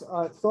powders,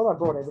 I thought I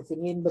brought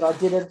everything in, but I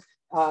didn't.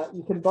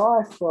 You can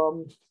buy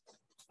from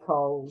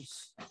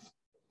Coles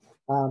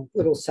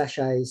little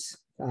sachets,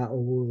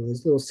 or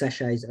there's little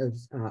sachets of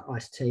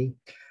iced tea.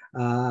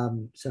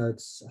 So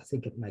I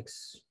think it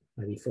makes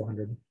maybe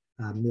 400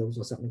 mils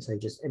or something. So you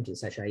just empty the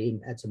sachet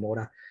in, add some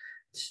water.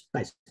 It's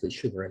basically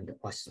sugar and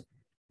ice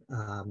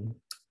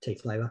tea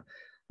flavour.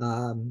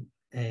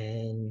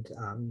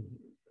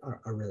 I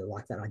really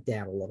like that. I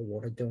down a lot of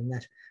water doing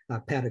that.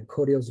 Powdered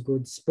cordials are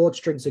good. Sports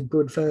drinks are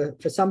good for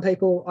some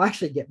people. I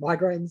actually get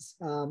migraines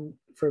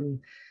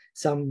from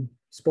some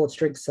sports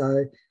drinks,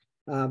 so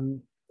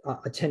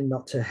I tend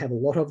not to have a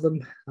lot of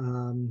them.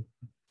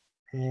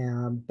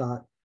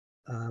 But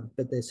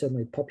they're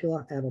certainly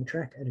popular out on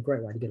track and a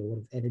great way to get a lot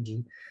of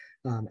energy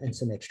and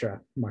some extra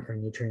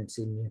micronutrients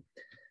in you,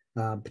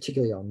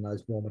 particularly on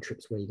those warmer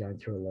trips where you're going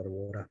through a lot of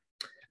water.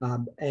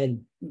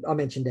 And I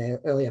mentioned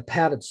earlier,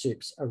 powdered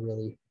soups are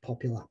really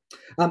popular.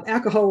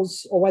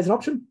 Alcohol's always an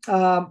option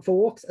for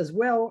walks as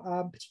well,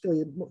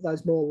 particularly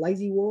those more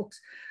lazy walks.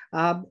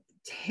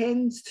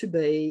 Tends to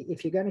be,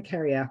 if you're going to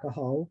carry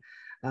alcohol,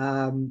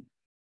 I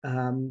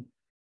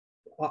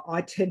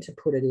tend to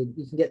put it in.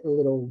 You can get the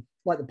little,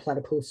 like the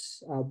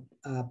platypus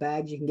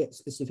bags. You can get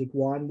specific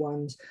wine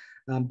ones,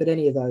 but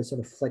any of those sort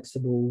of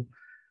flexible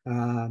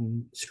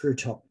screw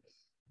top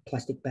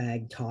plastic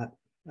bag type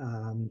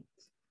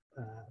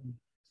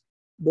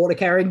water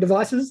carrying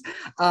devices.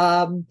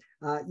 You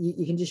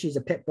can just use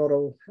a PET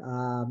bottle,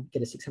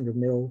 get a 600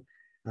 ml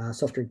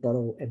soft drink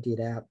bottle, empty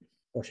it out,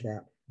 wash it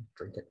out,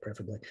 drink it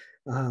preferably,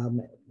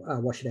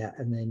 wash it out,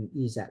 and then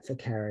use that for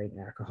carrying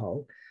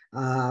alcohol.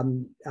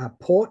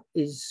 Port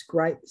is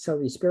great. Some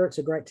of your spirits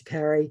are great to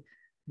carry.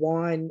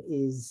 Wine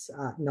is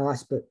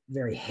nice but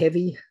very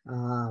heavy.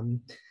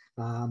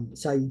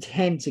 So you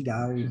tend to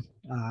go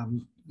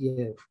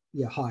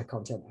your high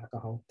content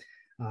alcohol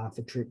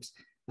for trips.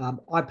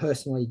 I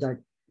personally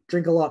don't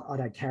drink a lot. I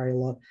don't carry a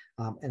lot,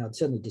 and I'd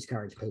certainly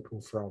discourage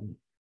people from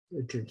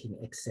drinking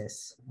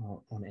excess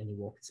on any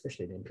walk,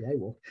 especially an MPA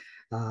walk.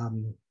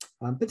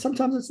 But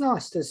sometimes it's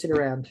nice to sit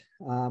around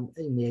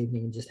in the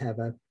evening and just have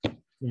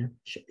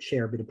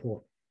share a bit of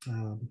port.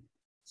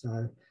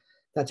 So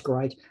that's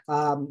great.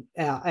 And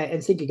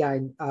think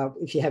again,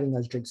 if you're having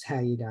those drinks, how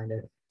you're going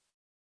to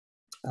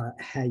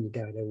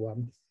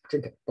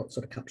drink it, what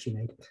sort of cups you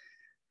need.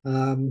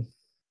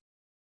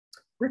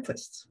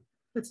 Breakfasts.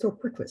 Let's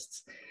talk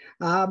breakfasts.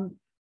 I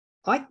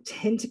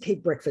tend to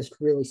keep breakfast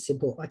really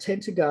simple. I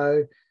tend to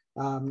go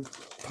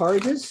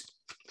porridges.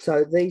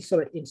 So these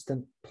sort of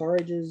instant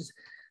porridges,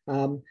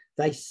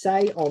 they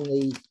say on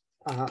the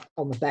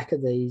back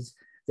of these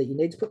that you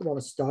need to put them on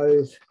a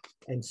stove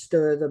and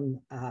stir them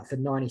for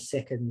 90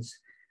 seconds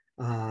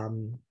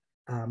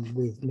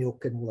with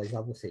milk and all these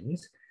other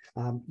things.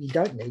 You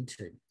don't need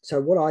to.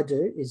 So what I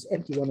do is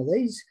empty one of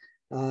these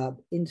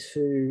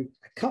into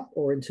a cup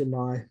or into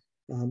my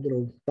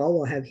little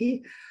bowl I have here,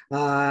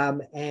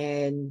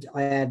 and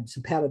I add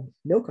some powdered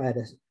milk. I add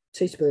a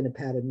tablespoon of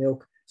powdered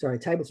milk,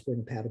 a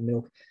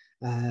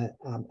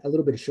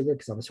little bit of sugar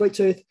because I'm a sweet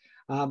tooth,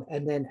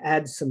 and then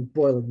add some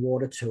boiling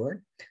water to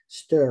it,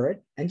 stir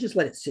it, and just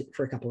let it sit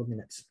for a couple of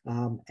minutes.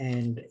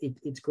 And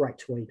it's great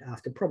to eat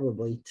after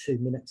probably 2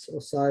 minutes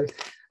or so.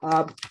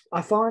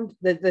 I find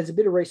that there's a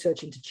bit of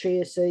research into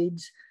chia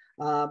seeds,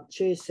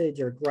 Chia seeds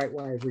are a great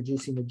way of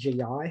reducing the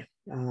GI,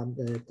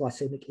 the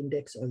glycemic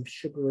index of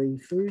sugary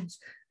foods.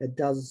 It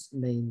does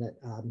mean that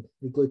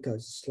the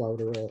glucose is slower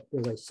to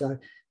release. So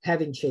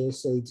having chia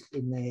seeds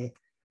in there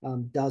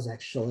does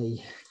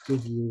actually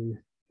give you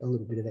a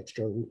little bit of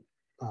extra,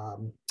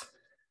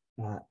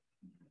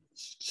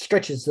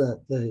 stretches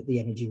the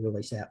energy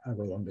release out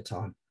over a longer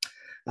time.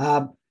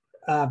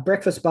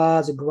 Breakfast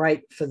bars are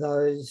great for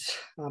those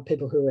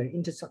people who are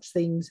into such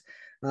things.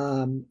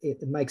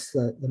 It makes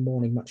the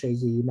morning much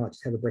easier. You might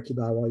just have a brekkie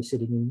bar while you're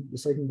sitting in your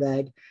sleeping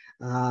bag.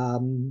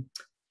 One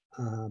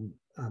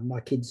of my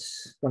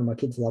kids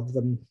love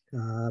them.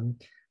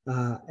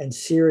 And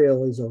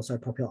cereal is also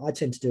popular. I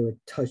tend to do a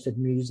toasted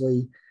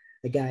muesli.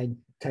 Again,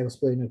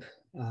 tablespoon of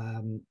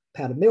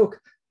powdered milk,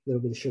 a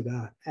little bit of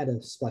sugar, add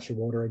a splash of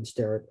water and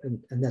stir it.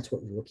 And that's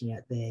what you're looking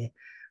at there.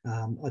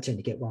 I tend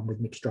to get one with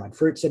mixed dried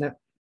fruits in it.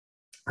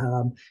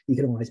 You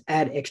can always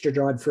add extra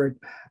dried fruit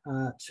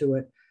to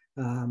it.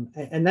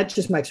 And that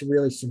just makes a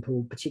really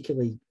simple,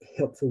 particularly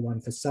helpful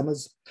one for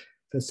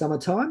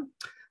summertime.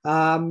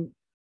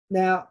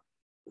 Now,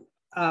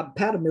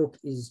 powdered milk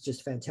is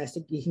just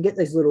fantastic. You can get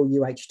these little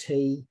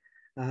UHT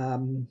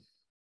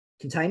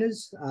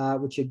containers,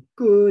 which are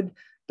good,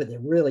 but they're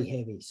really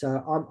heavy. So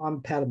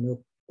I'm powdered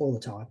milk all the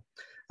time.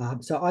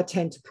 So I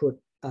tend to put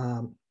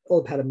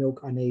all the powdered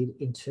milk I need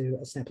into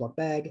a Snap-Lock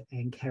bag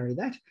and carry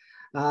that.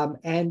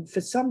 And for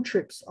some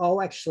trips,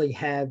 I'll actually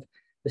have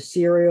the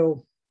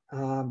cereal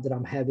that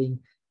I'm having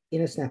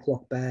in a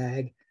Snap-Lock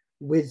bag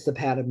with the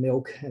powdered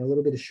milk and a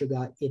little bit of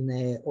sugar in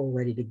there all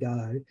ready to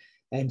go.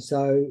 And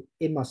so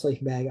in my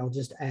sleeping bag, I'll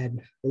just add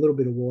a little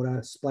bit of water,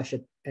 splash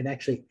it, and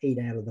actually eat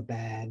out of the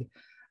bag,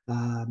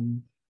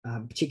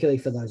 particularly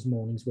for those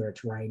mornings where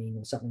it's raining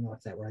or something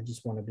like that, where I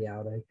just want to be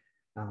able to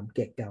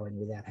get going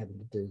without having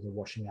to do the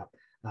washing up.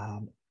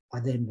 I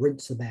then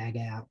rinse the bag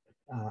out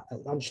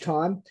at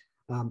lunchtime,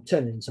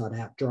 turn it inside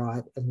out, dry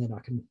it, and then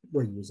I can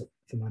reuse it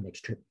for my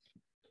next trip.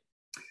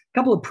 A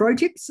couple of pro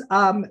tips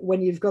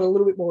when you've got a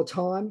little bit more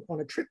time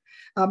on a trip.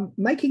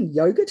 Making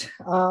yogurt.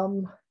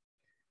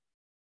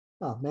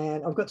 Oh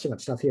man, I've got too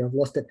much stuff here. I've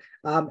lost it.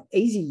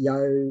 Easy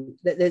Yo.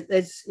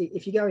 There's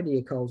if you go into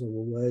your Coles or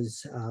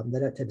Woolworths, they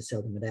don't tend to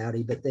sell them at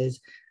Aldi, but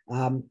there's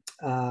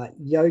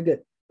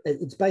yogurt.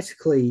 It's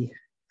basically,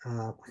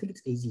 I think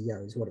it's Easy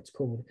Yo is what it's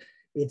called.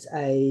 It's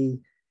a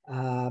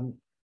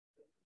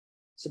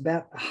it's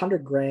about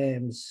 100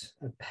 grams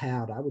of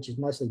powder, which is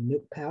mostly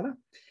milk powder,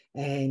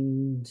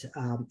 and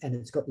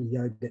it's got the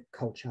yogurt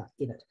culture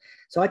in it.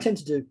 So I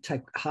tend to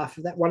take half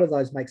of that. One of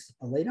those makes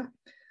a litre.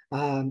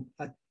 I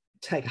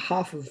take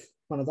half of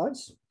one of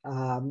those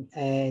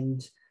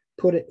and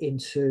put it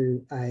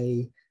into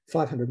a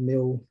 500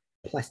 ml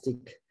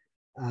plastic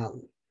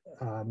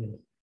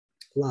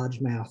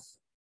largemouth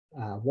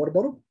water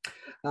bottle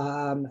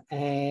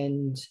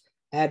and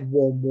add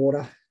warm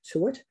water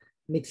to it,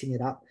 mixing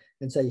it up.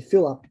 And so you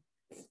fill up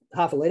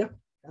half a litre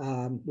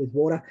with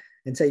water.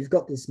 And so you've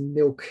got this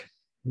milk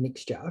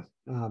mixture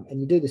and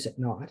you do this at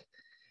night.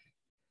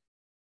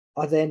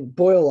 I then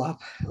boil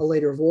up a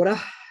litre of water,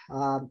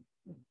 not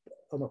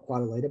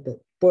quite a litre, but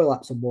boil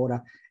up some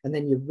water. And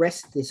then you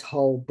rest this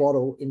whole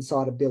bottle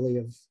inside a billy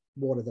of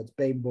water that's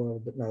been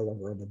boiled but no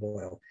longer in the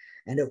boil.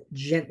 And it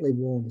gently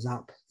warms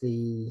up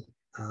the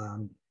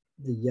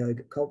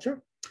yogurt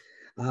culture.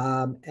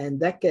 And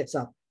that gets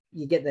up,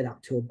 you get that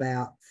up to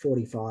about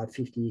 45,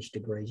 50-ish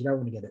degrees. You don't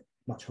want to get it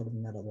much hotter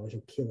than that, otherwise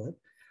you'll kill it.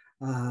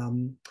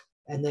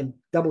 And then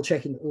double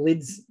checking the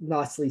lid's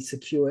nicely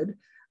secured.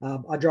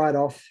 I dry it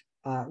off,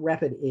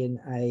 wrap it in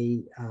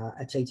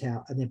a tea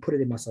towel, and then put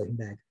it in my sleeping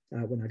bag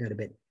when I go to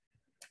bed.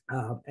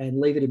 And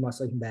leave it in my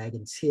sleeping bag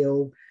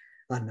until,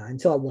 I don't know,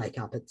 until I wake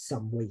up at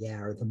some wee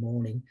hour of the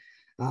morning.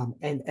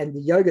 And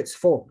the yogurt's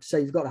formed. So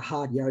you've got a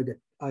hard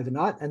yogurt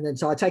overnight. And then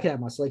so I take it out of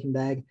my sleeping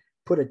bag,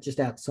 put it just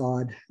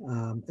outside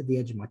at the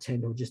edge of my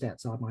tent or just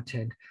outside my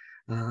tent.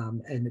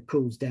 And it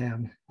cools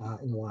down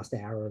in the last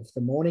hour of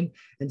the morning.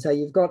 And so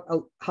you've got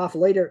half a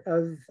litre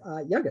of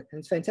yogurt, and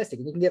it's fantastic.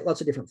 And you can get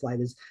lots of different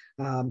flavours.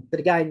 But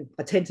again,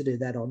 I tend to do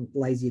that on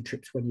lazier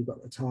trips when you've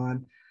got the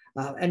time.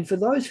 And for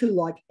those who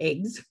like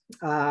eggs,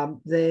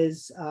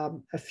 there's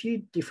a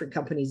few different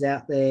companies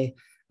out there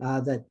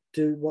that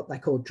do what they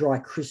call dry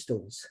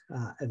crystals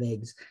of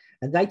eggs.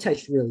 And they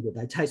taste really good.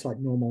 They taste like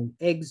normal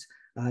eggs.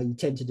 You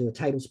tend to do a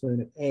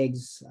tablespoon of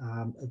eggs,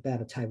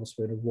 about a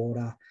tablespoon of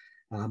water,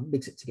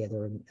 mix it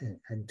together,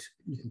 and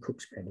you can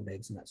cook scrambled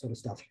eggs and that sort of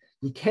stuff.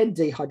 You can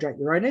dehydrate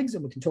your own eggs,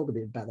 and we can talk a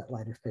bit about that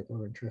later if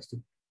people are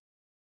interested.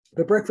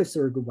 But breakfasts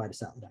are a good way to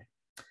start the day.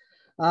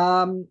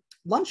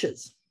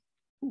 Lunches.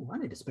 Ooh, I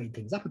need to speed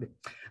things up a bit.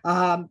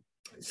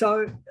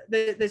 So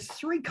there's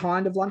three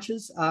kind of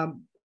lunches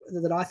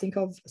that I think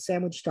of: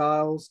 sandwich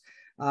styles,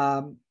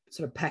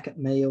 sort of packet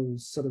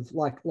meals, sort of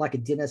like a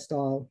dinner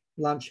style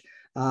lunch,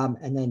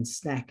 and then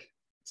snack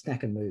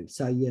and move.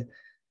 So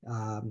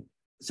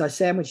so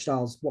sandwich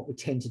styles, what we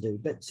tend to do.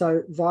 But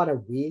so Vita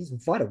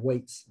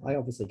Wheats, I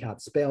obviously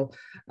can't spell,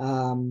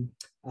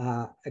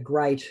 a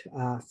great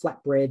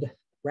flatbread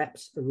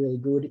wraps are really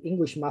good.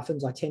 English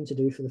muffins I tend to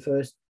do for the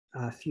first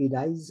few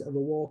days of a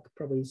walk,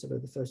 probably sort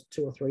of the first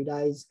 2 or 3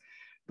 days.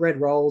 Bread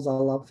rolls I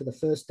love for the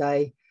first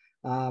day.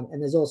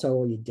 And there's also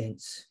all your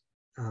dense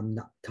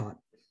nut type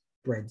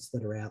breads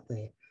that are out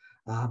there.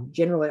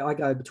 Generally, I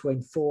go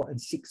between 4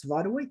 and 6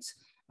 Vita-Weats.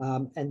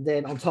 And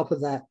then on top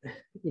of that,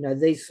 you know,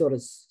 these sort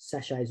of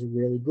sachets are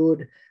really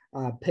good.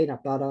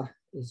 Peanut butter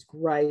is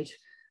great.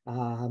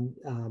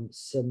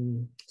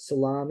 Some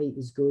salami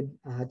is good.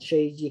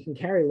 Cheese, you can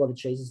carry a lot of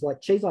cheeses.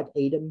 Like cheese like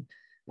Edam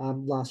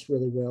lasts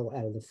really well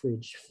out of the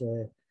fridge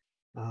for,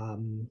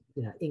 you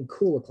know, in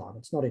cooler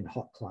climates, not in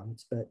hot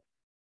climates, but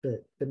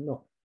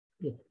not,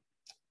 you know,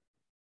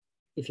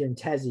 if you're in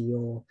Tassie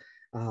or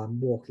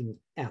walking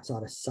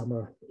outside of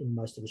summer in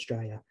most of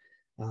Australia,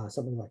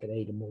 something like an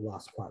Edam will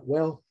last quite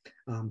well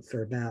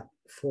for about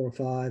 4 or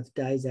 5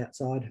 days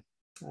outside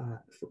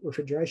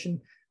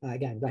refrigeration.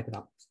 Again, wrap it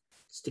up,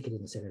 stick it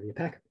in the center of your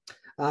pack.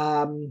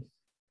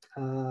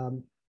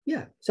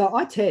 Yeah, so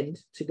I tend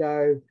to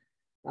go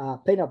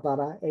peanut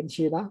butter and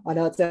tuna. I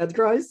know it sounds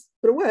gross,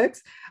 but it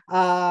works.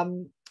 But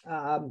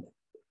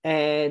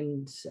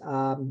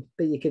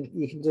you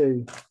can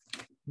do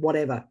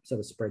whatever sort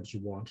of spreads you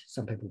want.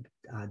 Some people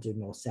do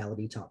more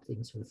salady type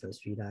things for the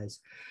first few days.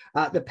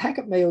 The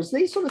packet meals,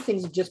 these sort of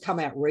things have just come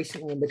out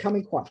recently and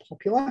becoming quite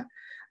popular.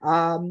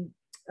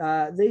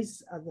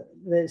 These are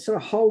the sort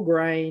of whole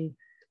grain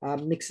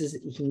mixes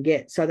that you can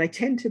get. So they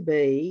tend to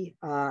be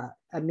a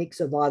mix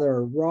of either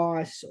a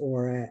rice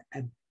or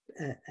a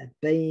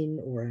bean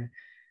or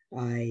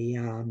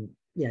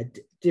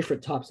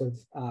different types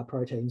of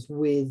proteins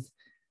with,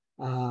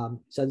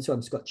 so this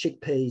one's got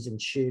chickpeas and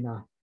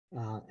tuna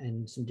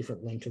and some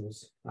different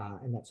lentils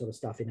and that sort of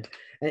stuff in it.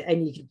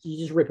 And you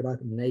just rip it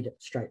open and eat it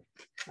straight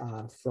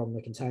from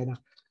the container.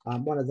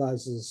 One of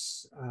those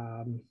is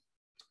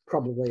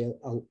probably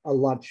a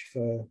lunch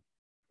for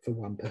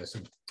one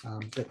person,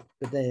 but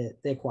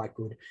they're quite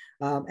good.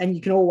 And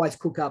you can always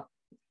cook up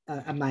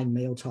a main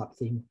meal type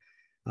thing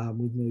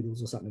with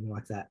noodles or something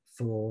like that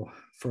for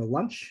a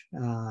lunch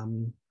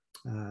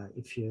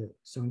if you're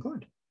so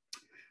inclined.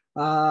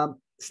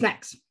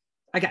 Snacks.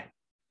 Okay.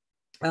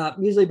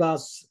 Muesli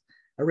bars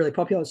are really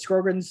popular.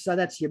 Scroggins, so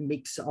that's your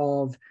mix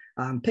of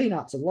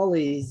peanuts and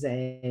lollies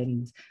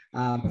and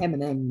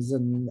M&Ms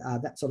and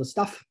that sort of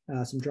stuff.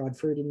 Some dried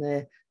fruit in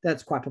there.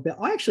 That's quite popular.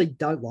 I actually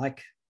don't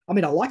like, I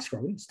mean, I like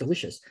Scroggin, it's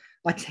delicious.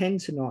 I tend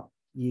to not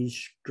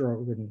use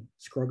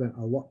Scroggin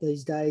a lot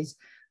these days,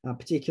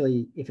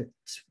 particularly if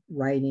it's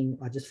raining.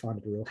 I just find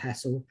it a real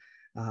hassle.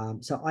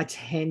 So I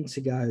tend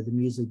to go the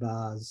muesli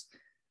bars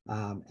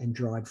and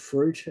dried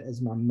fruit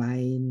as my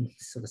main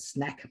sort of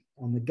snack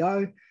on the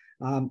go.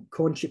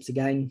 Corn chips,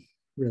 again,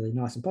 really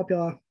nice and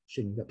popular.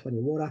 Shouldn't have got plenty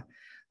of water.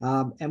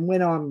 And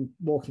when I'm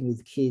walking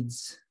with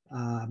kids,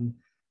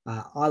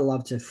 I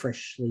love to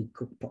freshly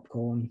cook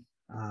popcorn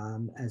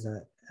as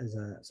a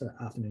sort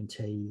of afternoon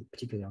tea,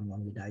 particularly on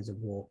longer days of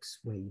walks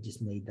where you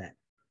just need that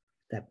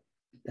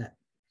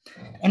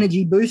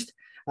energy boost.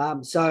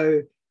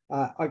 So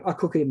I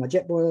cook it in my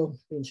jet boil.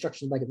 The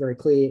instructions make it very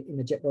clear in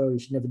the jet boil you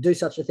should never do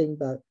such a thing,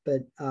 but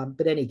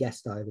any gas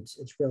stove,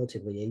 it's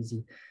relatively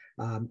easy.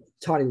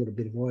 Tiny little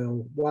bit of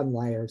oil, one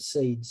layer of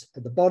seeds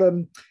at the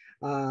bottom,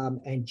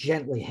 and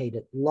gently heat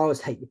it,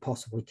 lowest heat you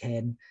possibly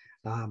can.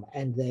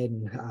 And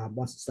then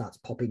once it starts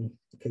popping,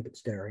 keep it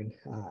stirring,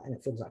 and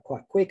it fills up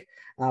quite quick.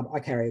 I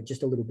carry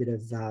just a little bit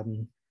of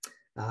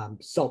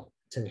salt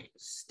to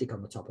stick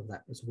on the top of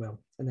that as well,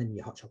 and then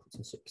your hot chocolates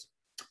and soups.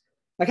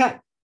 Okay,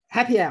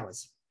 happy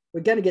hours.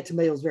 We're going to get to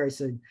meals very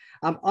soon.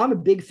 I'm a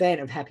big fan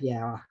of happy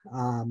hour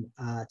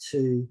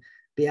to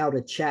be able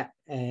to chat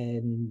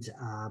and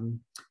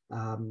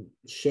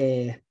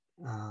share,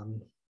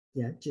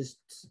 just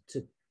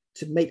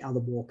to meet other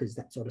walkers,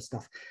 that sort of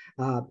stuff.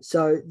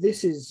 So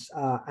this is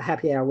a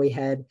happy hour we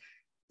had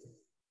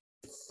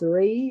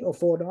 3 or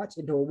 4 nights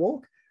into a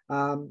walk.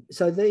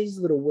 So these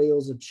little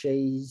wheels of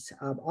cheese,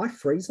 I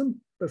freeze them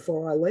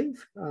before I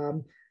leave,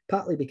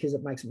 partly because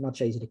it makes it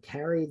much easier to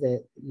carry,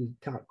 that you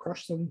can't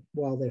crush them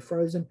while they're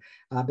frozen,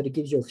 but it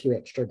gives you a few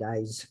extra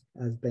days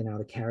of being able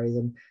to carry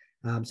them.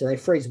 So they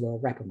freeze well,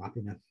 wrap them up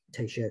in a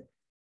t-shirt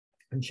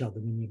and shove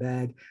them in your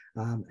bag.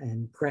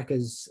 And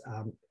crackers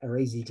are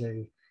easy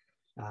to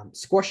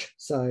squash,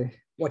 so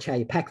watch how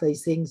you pack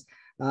these things.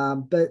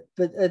 But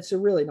it's a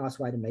really nice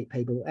way to meet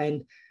people.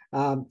 And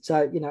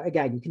so,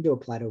 again, you can do a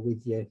platter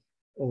with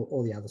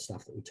all the other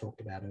stuff that we talked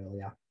about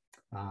earlier.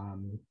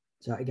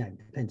 So again,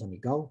 depends on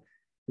your goal.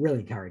 Really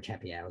encourage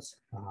happy hours.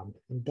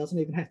 It doesn't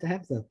even have to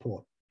have the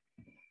port.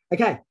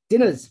 Okay,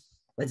 dinners.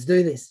 Let's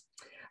do this.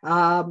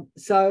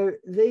 So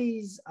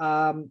these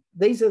are,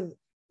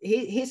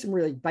 here's some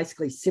really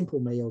basically simple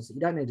meals that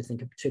you don't need to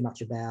think too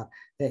much about.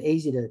 They're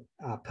easy to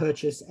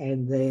purchase,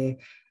 and they're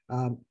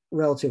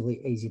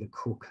relatively easy to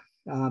cook.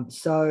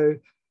 So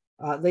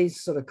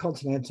these sort of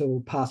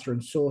continental pasta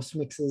and sauce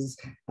mixes,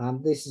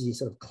 this is your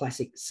sort of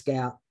classic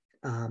Scout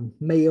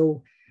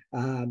meal.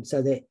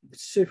 So they're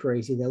super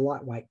easy. They're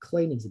lightweight.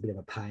 Cleaning's a bit of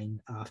a pain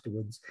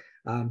afterwards,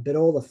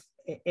 but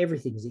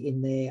everything's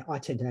in there. I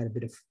tend to add a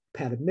bit of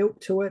powdered milk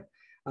to it.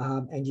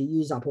 and you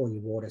use up all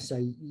your water. So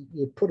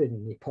you put it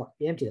in your pot,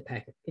 you empty the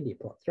packet into your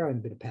pot, throw in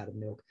a bit of powdered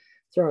milk,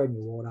 throw in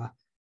your water,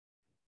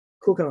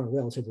 cook it on a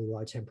relatively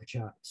low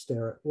temperature,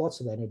 stir it,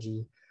 lots of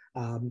energy.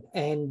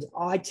 And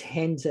I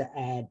tend to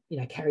add,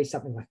 carry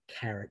something like a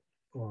carrot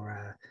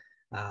or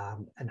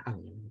an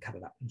onion, cut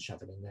it up and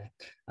shove it in there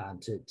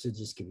to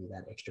just give you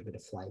that extra bit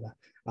of flavour.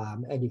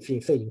 And if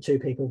you're feeding 2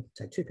 people,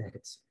 take 2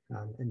 packets,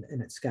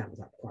 and it scales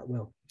up quite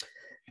well.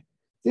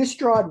 This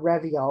dried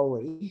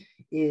ravioli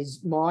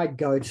is my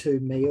go-to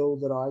meal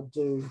that I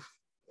do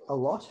a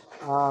lot.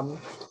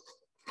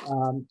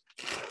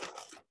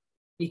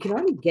 You can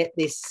only get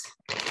this,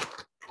 I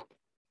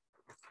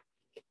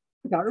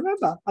can't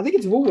remember. I think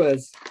it's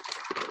Woolworths.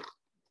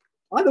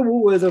 Either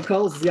Woolworths or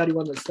Coles is the only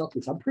one that stocked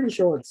this. I'm pretty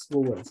sure it's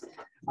Woolworths.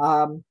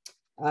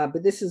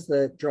 But this is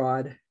the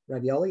dried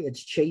ravioli.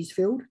 It's cheese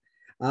filled,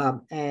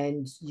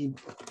 and you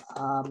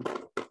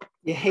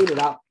heat it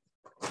up.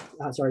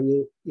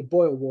 You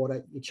boil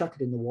water. You chuck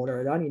it in the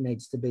water. It only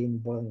needs to be in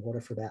boiling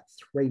water for about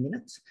 3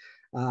 minutes,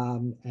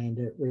 and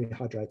it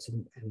rehydrates,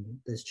 and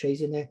there's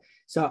cheese in there.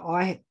 So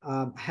I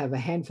have a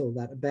handful of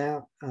that,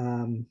 about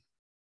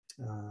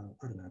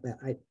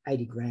about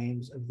 80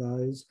 grams of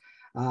those.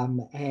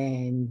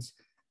 And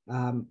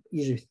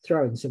usually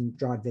throw in some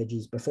dried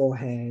veggies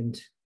beforehand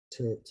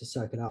to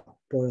soak it up,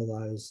 boil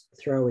those,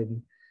 throw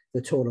in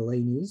the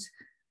tortellinis.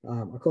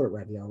 I call it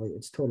ravioli,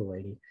 it's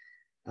tortellini.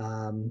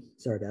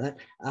 Sorry about that.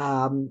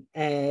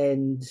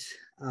 And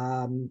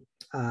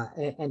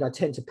I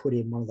tend to put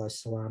in one of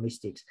those salami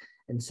sticks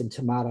and some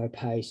tomato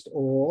paste,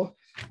 or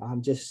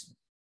just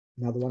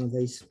another one of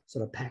these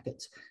sort of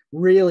packets.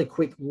 Really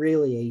quick,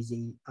 really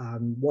easy.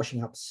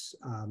 Washing up,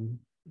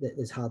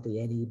 there's hardly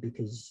any,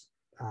 because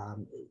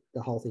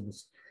the whole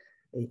thing's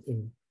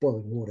in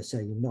boiling water, so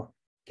you're not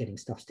getting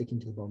stuff sticking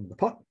to the bottom of the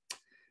pot.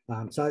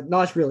 So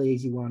nice, really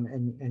easy one,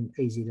 and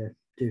easy to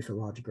do for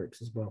larger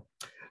groups as well.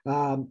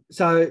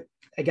 So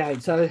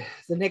the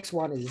next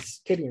one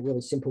is keeping it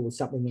really simple with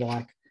something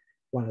like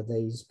one of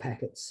these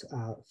packets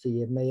for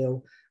your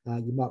meal.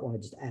 You might want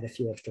to just add a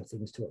few extra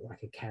things to it,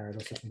 like a carrot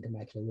or something, to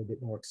make it a little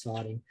bit more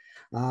exciting.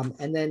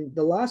 And then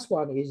the last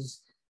one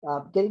is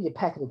getting your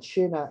packet of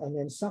tuna, and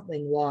then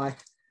something like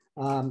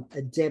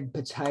a Deb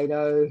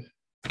potato.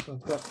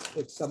 I've got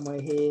it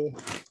somewhere here.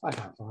 I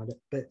can't find it,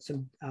 but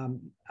some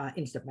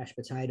instant mashed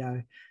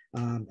potato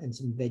and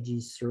some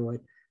veggies through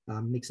it.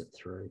 Mix it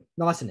through.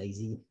 Nice and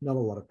easy, not a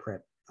lot of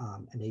prep,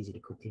 and easy to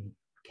cook in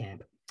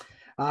camp.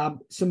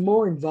 Some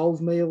more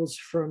involved meals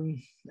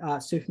from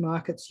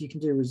supermarkets. You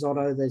can do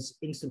risotto. There's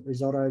instant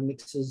risotto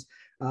mixes,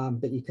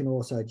 but you can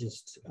also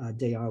just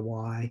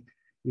DIY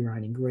your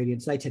own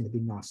ingredients. They tend to be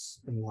nice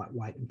and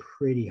lightweight and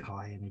pretty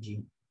high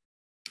energy.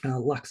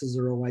 Luxes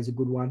are always a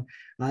good one.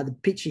 The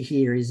picture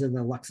here is of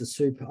the Luxer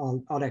soup.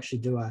 I'd actually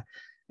do a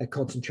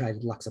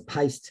concentrated Luxer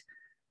paste,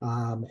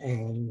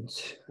 and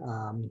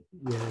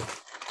your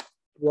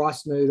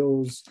rice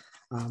noodles,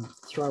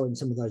 throw in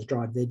some of those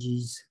dried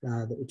veggies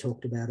that we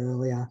talked about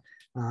earlier,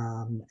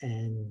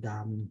 and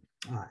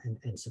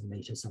some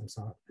meat of some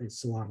sort.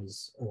 Salami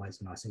is always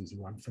a nice, easy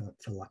one for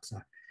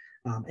Luxer.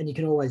 And you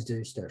can always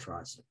do stir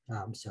fries.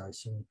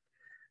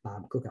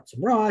 Cook up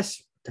some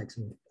rice, take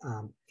some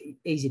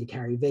easy to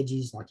carry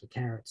veggies like your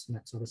carrots and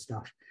that sort of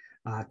stuff.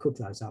 Cook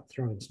those up,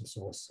 throw in some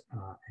sauce,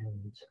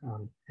 and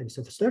have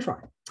yourself a stir fry.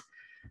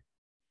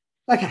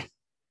 Okay,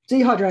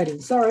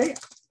 dehydrating. Sorry,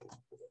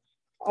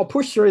 I'll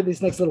push through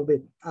this next little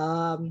bit.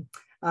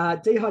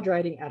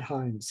 Dehydrating at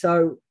home.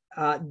 So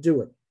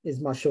do it is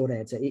my short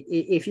answer.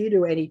 If you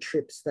do any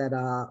trips that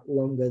are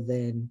longer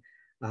than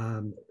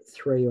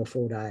 3 or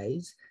 4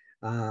 days,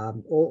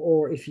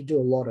 or if you do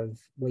a lot of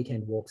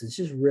weekend walks, it's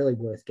just really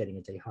worth getting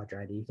a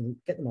dehydrator. You can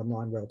get them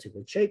online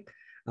relatively cheap.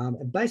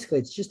 And basically,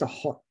 it's just a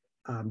hot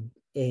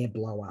air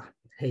blower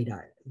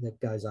heater that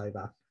goes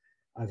over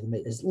the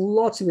meat. There's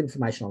lots of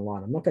information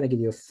online. I'm not going to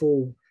give you a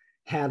full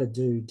how to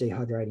do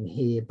dehydrating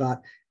here,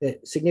 but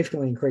it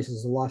significantly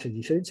increases the life of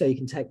your food. So you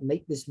can take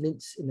meat. This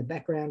mince in the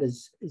background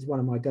is one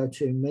of my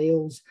go-to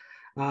meals.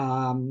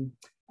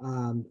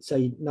 So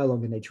you no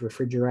longer need to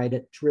refrigerate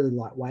it. It's really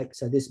lightweight.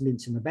 So this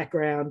mince in the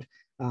background,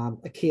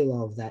 a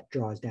kilo of that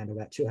dries down to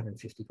about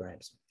 250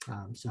 grams.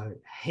 So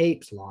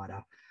heaps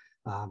lighter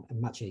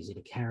and much easier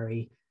to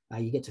carry.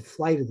 You get to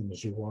flavour them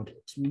as you want.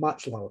 It's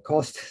much lower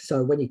cost.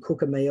 So when you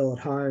cook a meal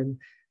at home,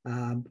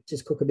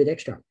 just cook a bit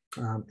extra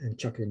and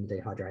chuck it in the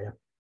dehydrator.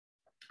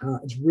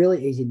 It's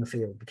really easy in the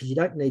field because you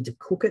don't need to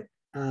cook it.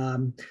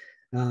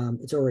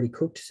 It's already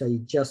cooked, so you're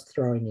just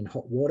throwing in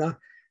hot water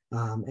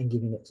and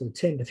giving it sort of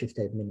 10 to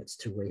 15 minutes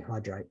to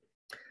rehydrate.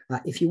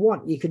 If you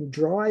want, you can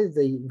dry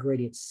the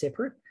ingredients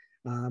separate,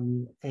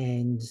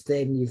 and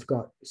then you've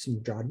got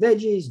some dried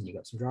veggies and you've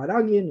got some dried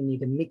onion, and you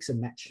can mix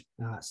and match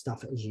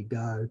stuff as you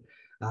go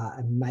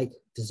and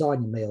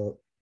design your meal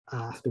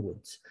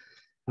afterwards.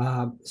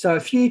 So a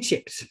few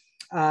tips.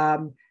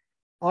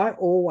 I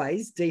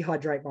always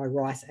dehydrate my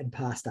rice and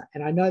pasta,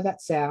 and I know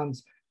that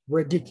sounds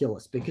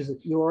ridiculous because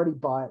you already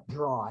buy it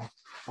dry,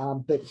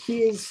 but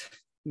here's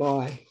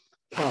my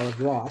pile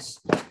of rice,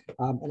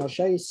 and I'll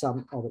show you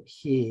some of it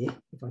here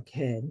if I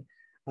can.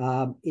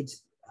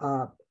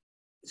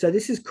 So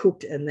this is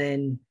cooked and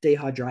then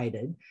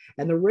dehydrated.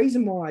 And the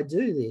reason why I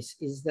do this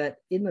is that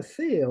in the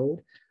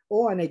field,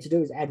 all I need to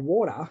do is add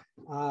water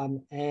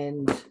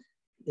and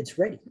it's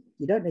ready.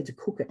 You don't need to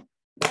cook it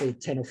for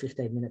 10 or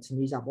 15 minutes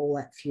and use up all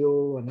that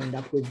fuel and end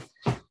up with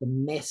the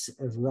mess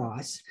of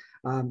rice.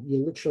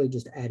 You're literally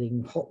just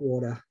adding hot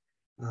water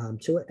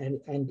to it.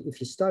 And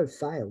if your stove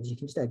fails, you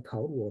can just add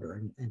cold water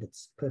and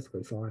it's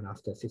perfectly fine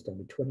after 15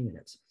 to 20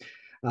 minutes.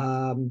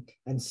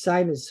 And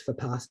same as for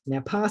pasta.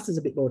 Now, pasta's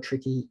a bit more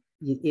tricky.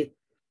 It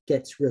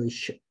gets really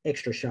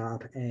extra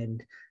sharp,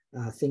 and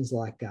things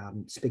like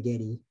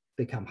spaghetti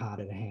become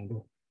harder to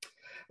handle.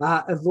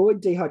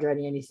 Avoid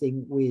dehydrating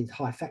anything with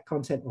high fat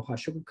content or high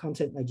sugar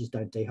content. They just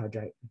don't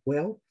dehydrate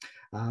well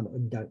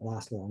and don't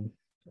last long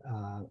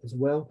as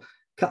well.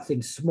 Cut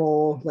things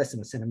small, less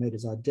than a centimetre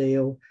is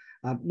ideal.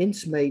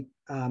 Mincemeat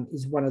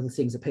is one of the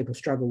things that people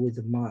struggle with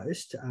the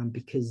most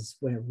because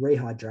when it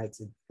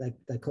rehydrates,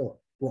 they call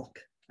it rock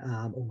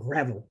or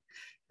gravel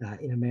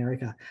in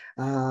America.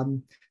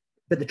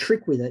 But the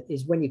trick with it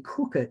is when you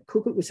cook it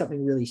with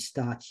something really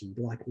starchy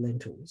like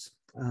lentils,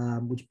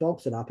 which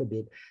bulks it up a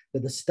bit,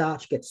 but the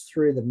starch gets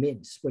through the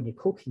mince when you're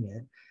cooking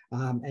it.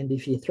 And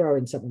if you throw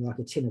in something like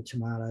a tin of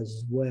tomatoes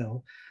as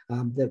well,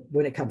 that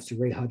when it comes to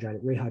rehydrate,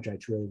 it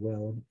rehydrates really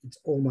well. It's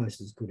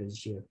almost as good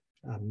as your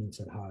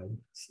mince at home.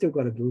 Still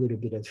got a little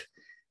bit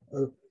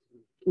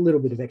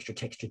of extra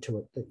texture to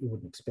it that you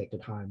wouldn't expect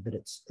at home, but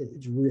it's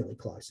really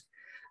close.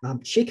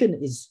 Chicken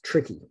is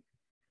tricky.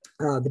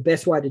 The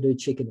best way to do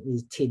chicken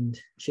is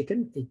tinned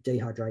chicken. It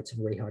dehydrates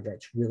and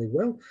rehydrates really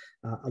well.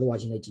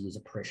 Otherwise, you need to use a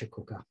pressure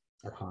cooker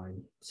at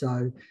home.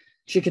 So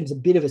chicken's a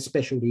bit of a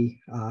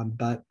specialty,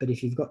 but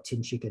if you've got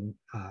tinned chicken,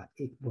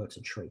 it works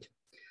a treat.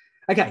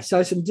 Okay,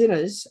 so some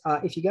dinners.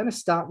 If you're going to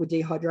start with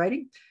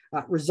dehydrating,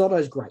 risotto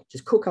is great.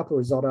 Just cook up a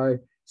risotto,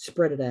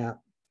 spread it out,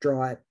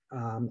 dry it,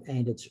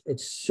 and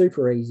it's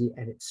super easy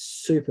and it's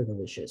super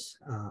delicious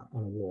on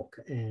a wok.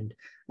 And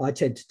I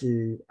tend to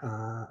do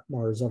my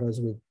risottos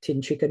with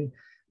tinned chicken,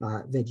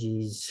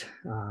 veggies,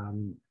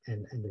 and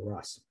the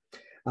rice.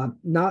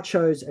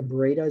 Nachos and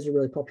burritos are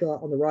really popular.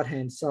 On the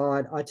right-hand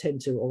side, I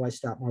tend to always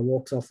start my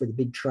woks off with a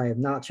big tray of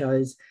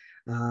nachos.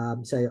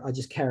 So I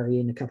just carry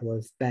in a couple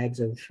of bags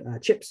of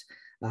chips,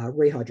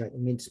 rehydrate the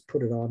mince,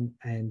 put it on,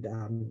 and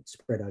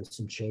spread over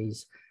some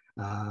cheese.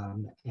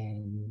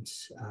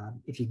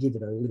 If you give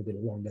it a little bit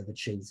longer, the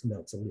cheese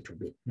melts a little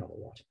bit, not a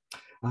lot.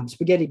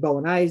 Spaghetti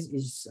bolognese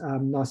is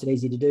nice and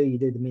easy to do. You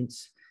do the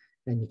mince,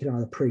 and you can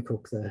either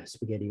pre-cook the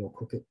spaghetti or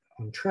cook it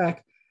on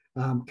track.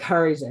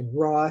 Curries and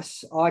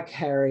rice. I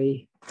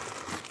carry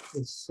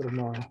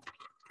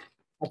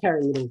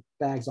little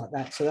bags like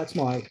that. So that's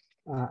my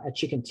a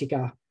chicken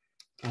tikka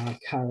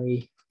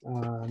curry.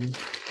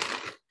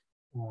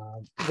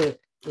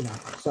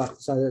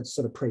 So that's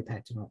sort of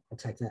pre-packed, and I'll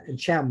take that. And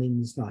chow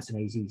main's nice and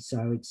easy.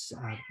 So it's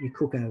you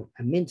cook a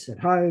mince at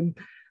home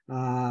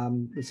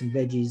with some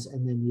veggies,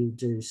 and then you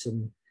do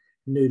some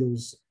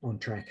noodles on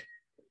track,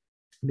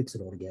 mix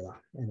it all together,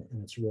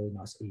 and it's a really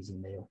nice, easy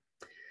meal.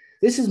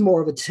 This is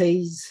more of a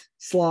tease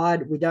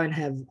slide. We don't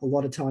have a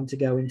lot of time to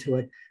go into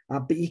it,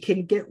 but you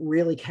can get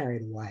really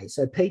carried away.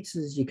 So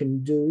pizzas you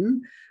can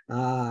do.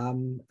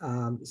 Some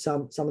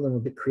of them are a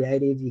bit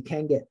creative. You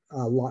can get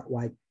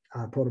lightweight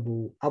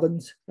portable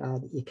ovens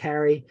that you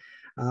carry.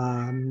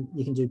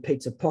 You can do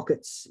pizza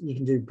pockets. You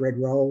can do bread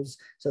rolls.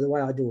 So the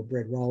way I do a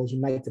bread roll is you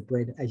make the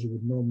bread as you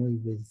would normally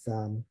with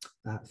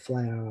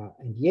flour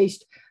and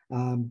yeast,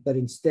 but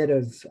instead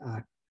of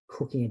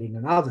cooking it in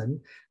an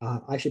oven, I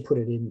actually put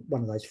it in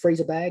one of those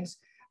freezer bags,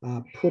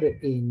 put it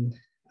in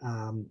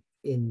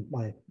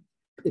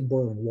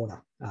boiling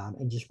water,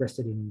 and just rest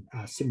it in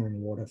simmering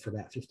water for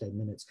about 15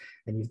 minutes,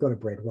 and you've got a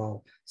bread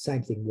roll.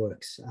 Same thing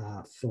works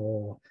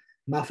for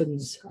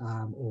muffins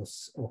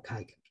or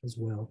cake as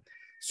well.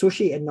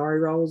 Sushi and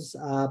nori rolls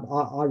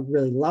I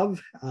really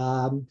love,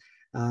 and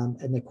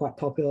they're quite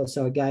popular.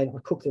 So again, I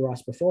cook the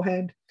rice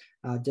beforehand,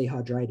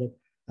 dehydrate it.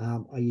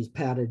 I use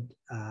powdered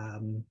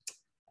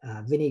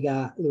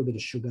vinegar, a little bit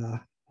of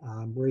sugar,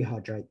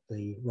 rehydrate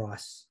the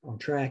rice on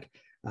track.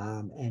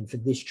 And for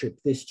this trip,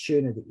 this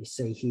tuna that you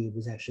see here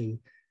was actually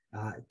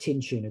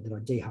tin tuna that I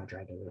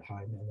dehydrated at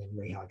home and then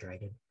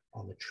rehydrated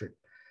on the trip.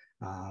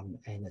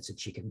 And that's a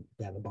chicken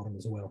down the bottom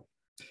as well.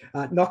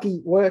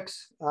 Gnocchi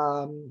works.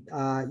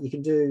 You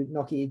can do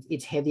gnocchi.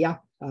 It's heavier,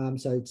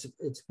 so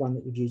it's one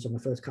that you'd use on the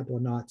first couple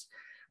of nights.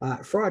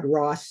 Fried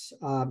rice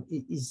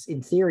is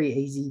in theory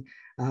easy,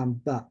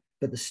 but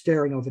the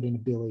stirring of it in a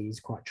billy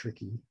is quite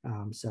tricky.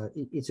 So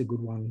it's a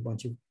good one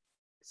once you're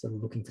sort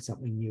of looking for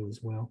something new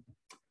as well.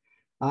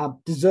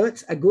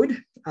 Desserts are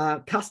good.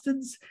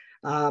 Custards,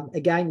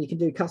 again, you can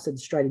do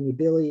custards straight in your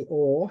billy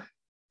or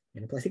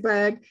in a plastic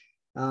bag.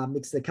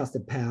 Mix the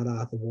custard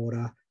powder, the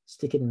water,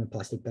 stick it in a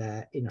plastic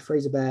bag, in a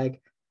freezer bag,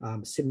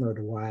 simmer it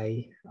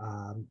away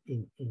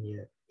in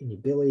your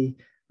billy,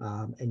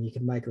 and you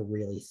can make a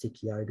really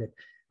thick yogurt.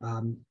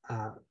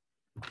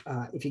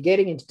 If you're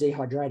getting into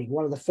dehydrating,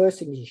 one of the first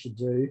things you should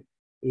do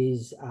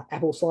is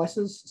apple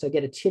slices. So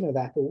get a tin of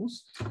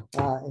apples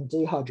and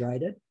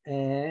dehydrate it.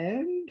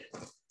 And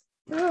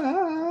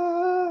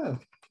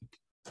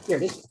here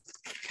it is.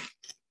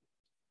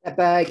 That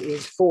bag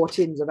is 4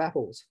 tins of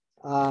apples,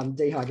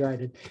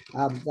 dehydrated.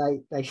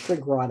 They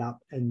shrink right up,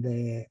 and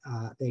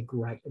they're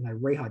great, and they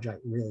rehydrate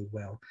really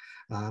well.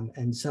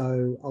 And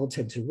so I'll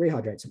tend to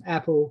rehydrate some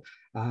apple,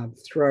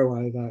 throw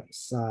over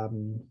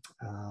some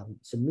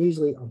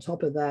muesli on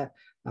top of that,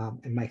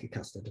 and make a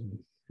custard. And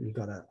you've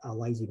got a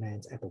lazy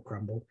man's apple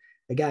crumble.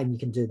 Again, you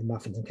can do the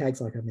muffins and cakes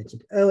like I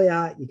mentioned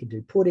earlier. You can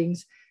do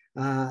puddings.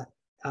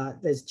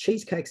 There's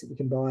cheesecakes that you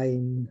can buy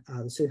in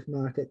the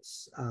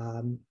supermarkets,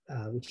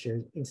 which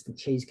are instant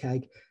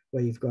cheesecake,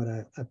 where you've got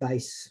a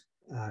base,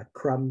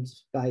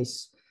 crumbs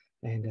base,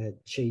 and a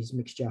cheese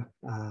mixture,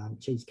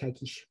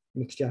 cheesecake-ish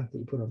mixture that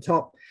you put on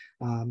top.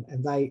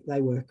 And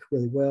they work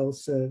really well,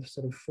 serve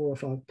sort of 4 or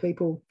 5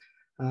 people.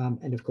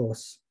 And of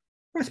course,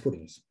 rice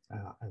puddings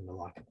and the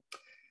like.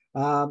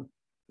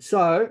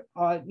 So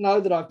I know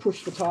that I've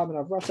pushed the time and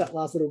I've rushed that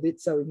last little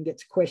bit so we can get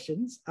to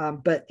questions,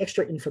 but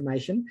extra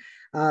information,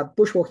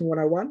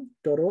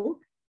 bushwalking101.org.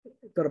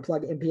 Got to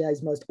plug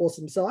MPA's most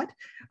awesome site.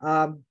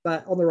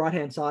 But on the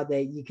right-hand side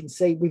there, you can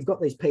see we've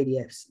got these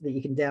PDFs that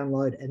you can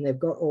download, and they've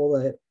got all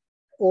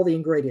the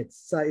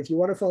ingredients. So if you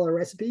want to follow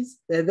recipes,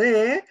 they're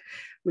there.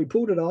 We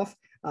pulled it off,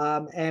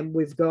 and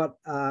we've got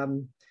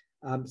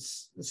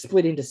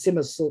split into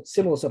similar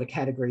sort of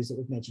categories that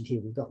we've mentioned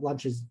here. We've got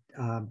lunches,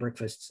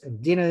 breakfasts,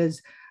 and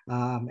dinners,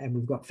 and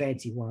we've got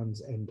fancy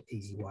ones and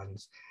easy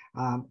ones.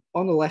 On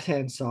the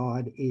left-hand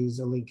side is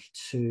a link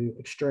to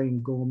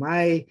Extreme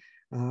Gourmet,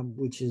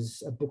 which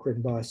is a book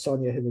written by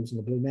Sonia, who lives in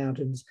the Blue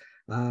Mountains.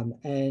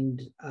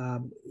 And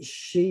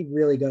she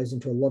really goes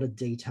into a lot of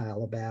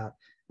detail about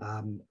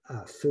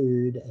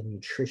food and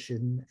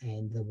nutrition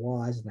and the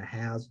whys and the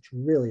hows. It's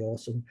really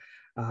awesome.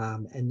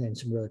 And then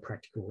some really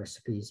practical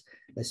recipes,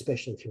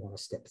 especially if you want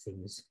to step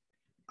things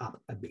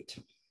up a bit.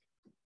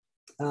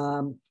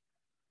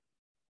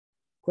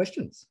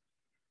 Questions?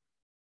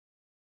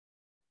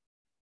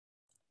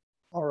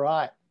 All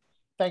right.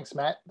 Thanks,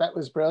 Matt. That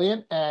was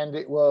brilliant. And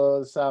it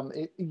was,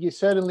 you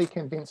certainly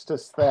convinced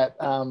us that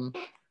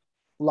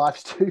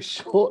life's too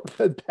short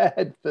for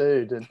bad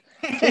food. And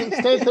to the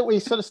extent that we're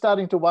sort of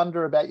starting to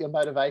wonder about your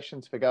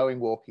motivations for going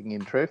walking,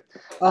 in truth.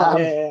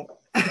 Yeah.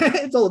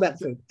 It's all about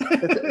food.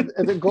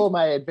 It's a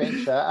gourmet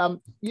adventure.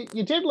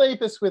 You did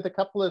leave us with a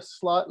couple of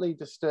slightly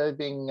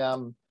disturbing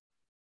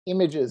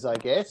images, I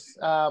guess.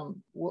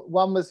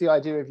 One was the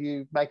idea of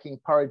you making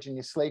porridge in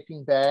your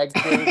sleeping bag.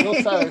 There was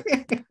also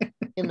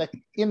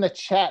in the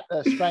chat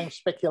a strange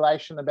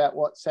speculation about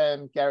what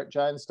Sam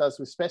Garrett-Jones does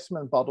with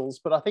specimen bottles,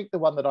 but I think the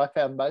one that I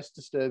found most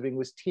disturbing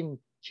was tin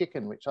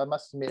chicken, which I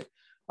must admit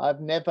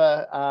I've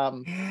never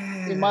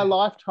in my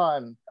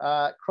lifetime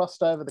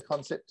crossed over the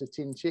concept of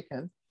tin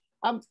chicken.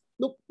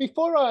 Look,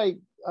 before I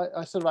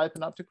sort of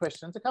open up to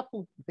questions, a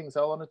couple of things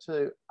I wanted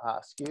to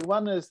ask you.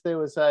 One is there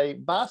was a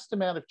vast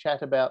amount of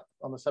chat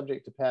on the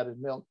subject of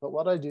powdered milk, but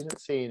what I didn't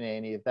see in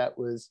any of that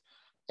was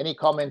any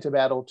comment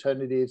about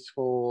alternatives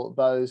for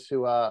those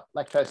who are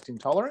lactose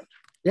intolerant.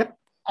 Yep.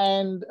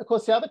 And of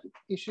course, the other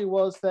issue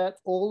was that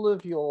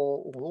almost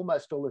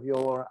all of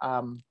your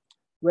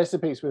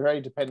recipes were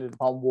very dependent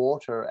upon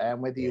water,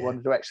 and whether you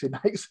wanted to actually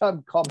make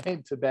some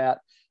comment about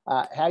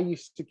how you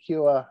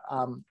secure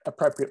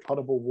appropriate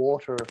potable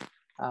water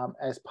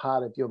as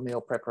part of your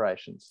meal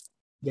preparations.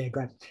 Yeah,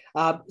 great.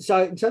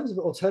 So in terms of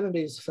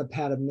alternatives for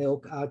powdered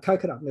milk,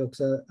 coconut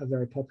milk's a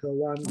very popular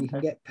one. You can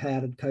get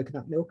powdered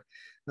coconut milk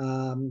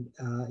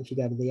if you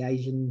go to the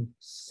Asian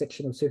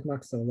section of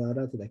supermarkets, although I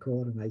don't think they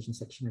call it an Asian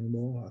section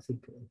anymore. I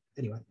think,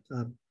 anyway,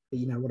 but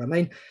you know what I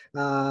mean.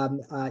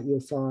 You'll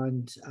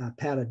find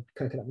powdered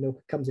coconut milk.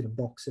 It comes in a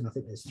box, and I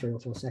think there's 3 or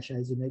 4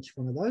 sachets in each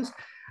one of those.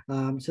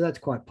 So that's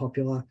quite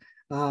popular.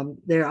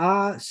 There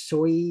are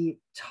soy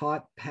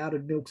type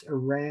powdered milks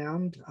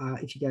around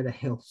if you go to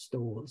health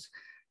stores,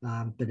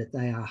 but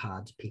they are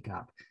hard to pick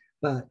up.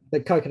 But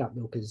coconut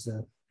milk is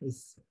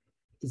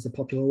the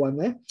popular one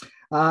there.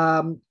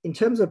 In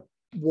terms of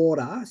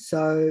water,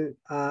 so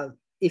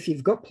if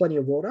you've got plenty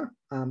of water,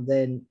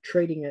 then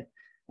treating it,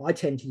 I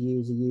tend to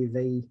use a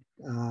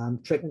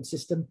UV treatment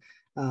system,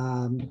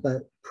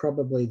 but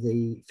probably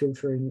the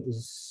filtering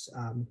is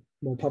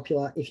more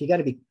popular. If you're going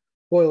to be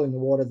boiling the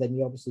water, then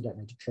you obviously don't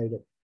need to treat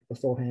it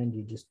beforehand.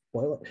 You just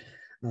boil it,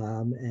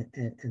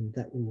 and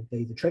that will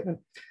be the treatment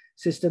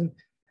system.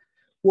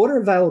 Water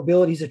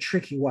availability is a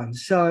tricky one.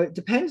 So it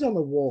depends on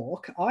the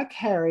walk. I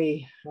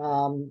carry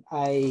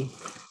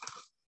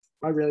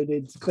I really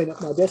need to clean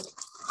up my desk.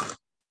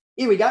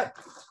 Here we go.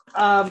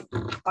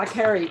 I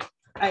carry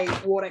a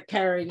water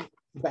carrying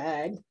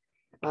bag.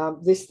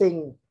 This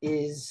thing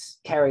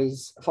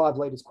carries 5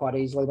 litres quite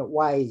easily, but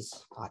weighs,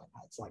 I don't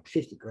know, it's like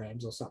 50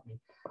 grams or something.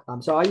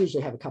 So I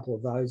usually have a couple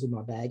of those in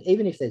my bag,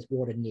 even if there's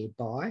water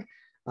nearby.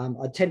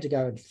 I tend to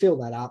go and fill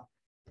that up,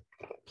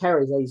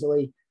 carries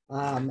easily, so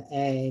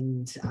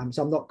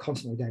I'm not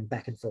constantly going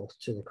back and forth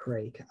to the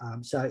creek.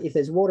 So if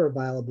there's water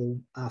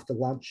available after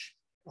lunch,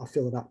 I'll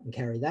fill it up and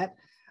carry that.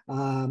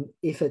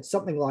 If it's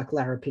something like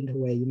Larapinta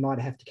where you might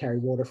have to carry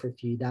water for a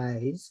few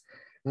days,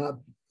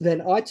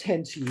 then I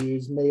tend to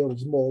use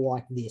meals more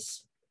like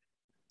this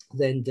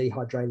than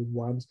dehydrated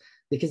ones,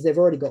 because they've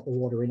already got the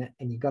water in it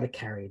and you've got to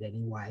carry it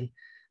anyway.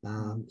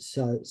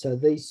 So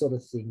these sort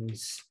of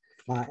things,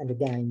 and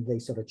again,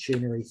 these sort of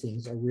tunery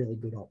things are really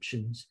good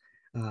options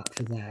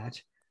for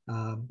that.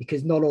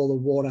 Because not all the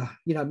water,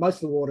 most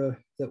of the water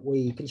that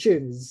we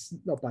consume is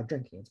not by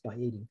drinking, it's by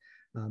eating.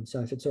 So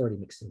if it's already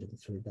mixed into the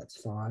food,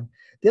 that's fine.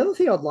 The other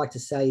thing I'd like to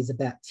say is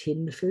about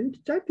tinned food.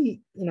 Don't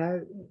be,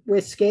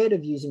 we're scared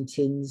of using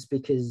tins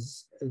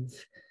because of,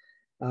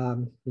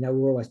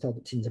 we're always told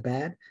that tins are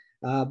bad.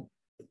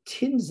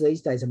 Tins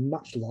these days are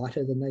much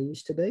lighter than they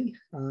used to be.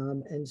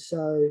 And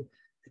so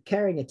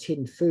carrying a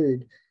tinned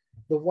food,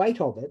 the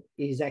weight of it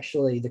is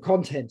actually the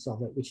contents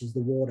of it, which is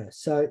the water.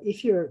 So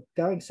if you're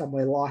going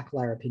somewhere like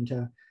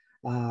Larapinta,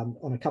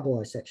 on a couple of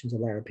those sections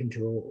of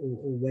Larapinta,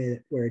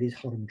 or where it is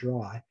hot and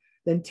dry,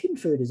 then tin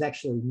food is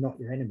actually not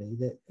your enemy.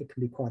 That it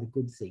can be quite a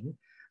good thing.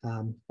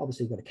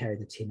 Obviously, you've got to carry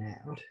the tin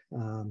out,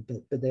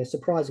 but they're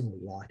surprisingly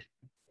light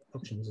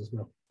options as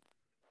well.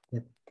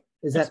 Yep.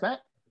 Thanks,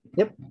 Matt.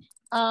 Yep.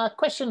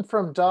 Question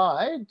from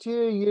Di. Do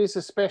you use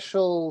a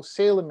special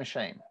sealer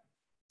machine?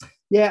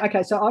 Yeah,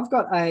 okay. So I've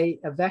got a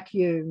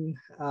vacuum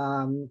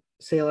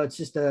sealer. It's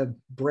just a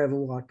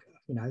Breville,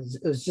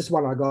 it was just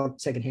one I got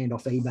secondhand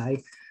off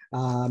eBay.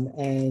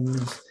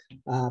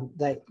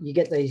 You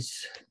get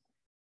these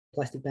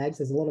plastic bags.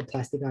 There's a lot of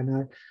plastic, I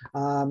know,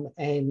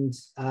 and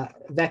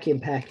vacuum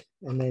pack,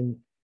 and then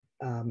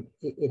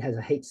it has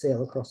a heat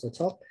seal across the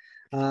top.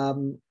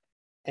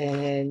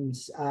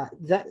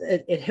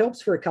 It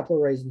helps for a couple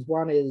of reasons.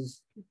 One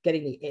is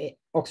getting the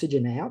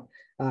oxygen out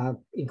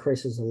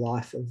increases the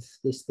life of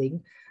this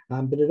thing,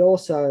 but it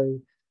also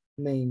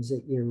means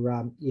that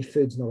your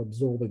food's not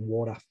absorbing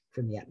water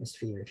from the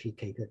atmosphere if you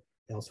keep it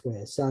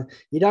elsewhere. So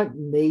you don't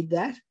need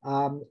that.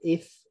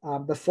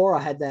 Before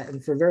I had that,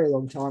 and for a very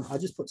long time, I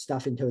just put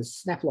stuff into a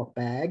snap-lock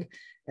bag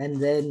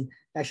and then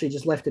actually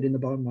just left it in the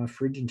bottom of my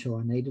fridge until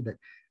I needed it,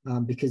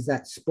 because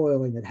that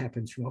spoiling that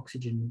happens from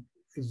oxygen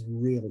is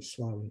really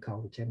slow in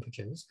colder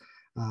temperatures.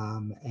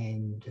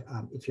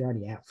 If you're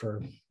only out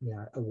for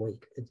a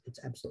week, it's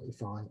absolutely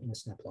fine in a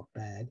snap-lock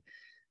bag.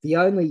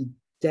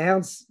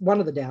 One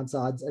of the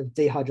downsides of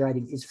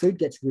dehydrating is food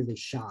gets really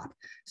sharp.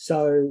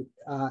 So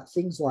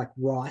things like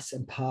rice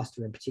and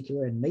pasta in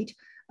particular, and meat,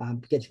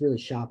 gets really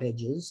sharp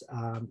edges.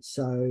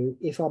 So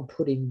if I'm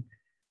putting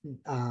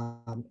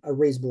a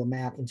reasonable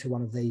amount into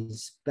one of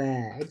these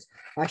bags,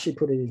 I actually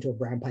put it into a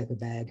brown paper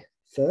bag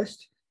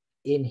first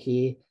in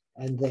here,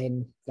 and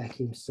then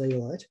vacuum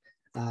seal it,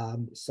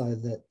 so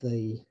that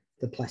the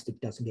plastic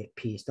doesn't get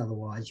pierced.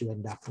 Otherwise, you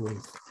end up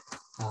with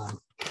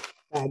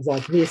bags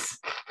like this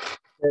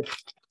that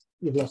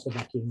you've lost the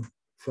vacuum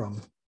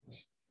from.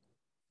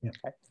 Yep.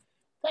 Okay.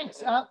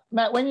 Thanks.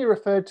 Matt, when you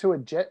referred to a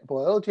jet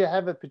boil, do you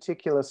have a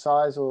particular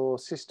size or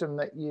system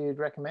that you'd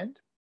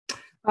recommend?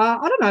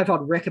 I don't know if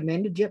I'd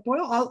recommend a jet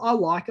boil. I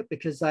like it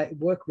because they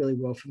work really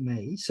well for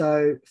me.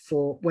 So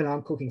for when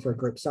I'm cooking for a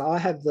group, so I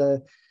have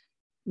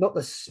not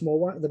the small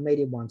one, the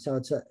medium one. So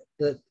it's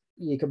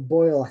you can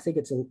boil, I think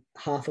it's a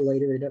half a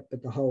litre in it,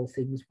 but the whole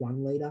thing's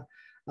 1 litre.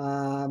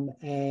 That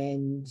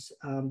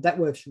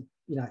works,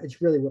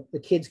 it's really, the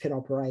kids can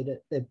operate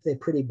it. They're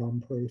pretty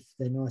bomb-proof.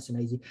 They're nice and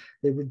easy.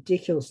 They're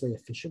ridiculously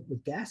efficient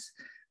with gas.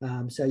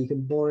 So you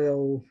can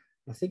boil,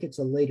 I think it's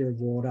a litre of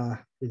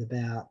water with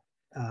about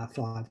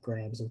 5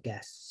 grams of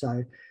gas.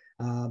 So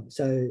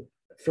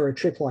for a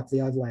trip like the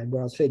Overland,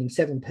 where I was feeding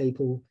 7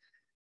 people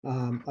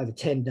over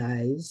 10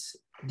 days,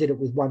 did it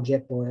with 1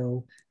 jet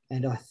boil,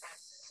 and I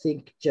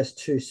think just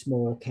 2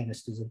 small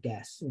canisters of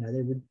gas.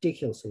 They're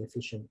ridiculously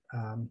efficient,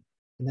 and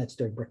that's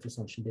doing breakfast,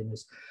 lunch, and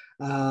dinners.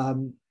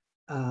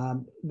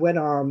 When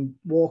I'm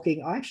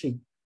walking, I actually,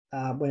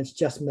 when it's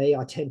just me,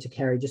 I tend to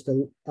carry just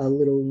a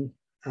little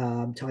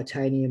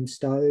titanium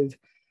stove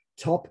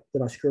top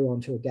that I screw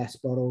onto a gas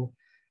bottle,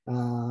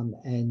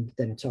 and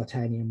then a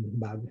titanium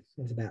mug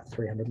of about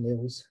 300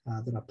 mils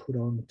that I put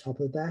on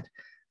top of that.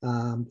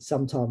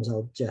 Sometimes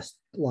I'll just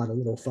light a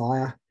little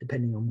fire,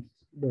 depending on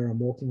where I'm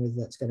walking with,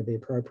 that's going to be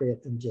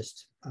appropriate, and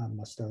just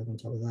my stove on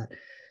top of that.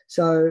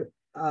 So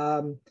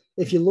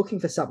if you're looking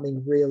for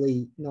something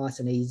really nice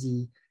and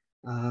easy,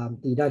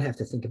 you don't have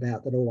to think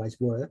about, that always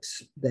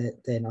works,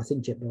 then I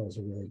think jet boil is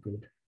a really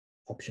good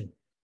option.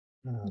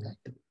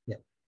 Yeah.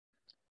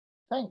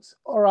 Thanks.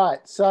 All right.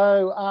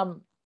 So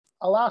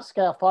I'll ask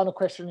our final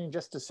question in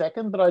just a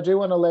second, but I do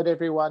want to let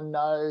everyone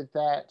know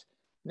that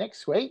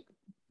next week,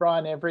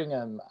 Brian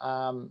Everingham,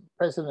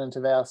 president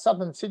of our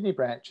Southern Sydney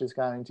branch, is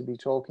going to be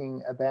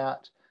talking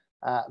about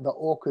the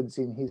orchids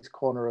in his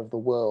corner of the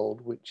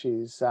world, which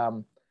is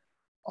on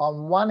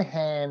one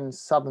hand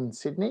Southern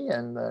Sydney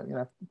and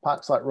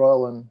parks like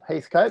Royal and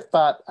Heathcote,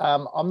 but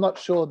I'm not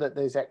sure that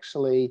there's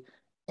actually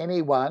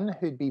anyone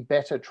who'd be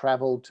better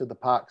travelled to the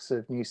parks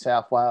of New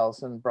South Wales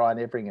than Brian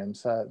Everingham.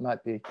 So it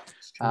might be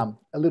a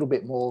little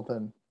bit more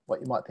than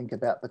what you might think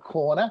about the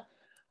corner.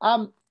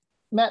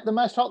 Matt, the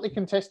most hotly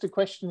contested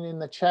question in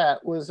the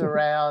chat was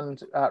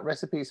around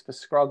recipes for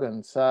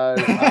scroggin. So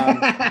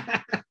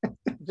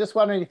just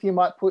wondering if you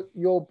might put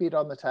your bid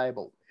on the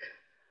table.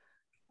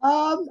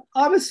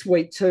 I'm a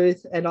sweet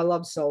tooth and I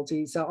love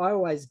salty. So I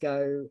always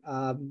go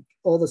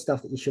all the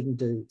stuff that you shouldn't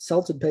do.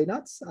 Salted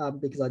peanuts,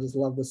 because I just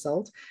love the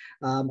salt.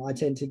 I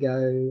tend to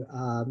go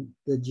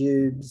the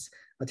Jubes.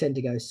 I tend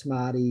to go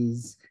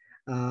Smarties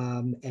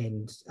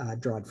and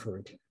dried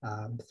fruit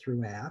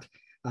throughout.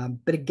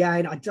 But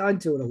again, I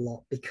don't do it a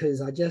lot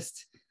because I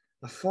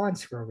find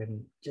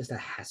scroggin just a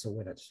hassle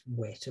when it's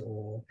wet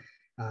or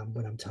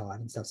when I'm tired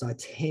and stuff. So I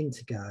tend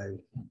to go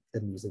the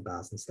muesli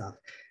bars and stuff.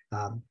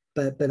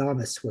 But I'm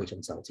a sweet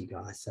and salty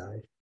guy, so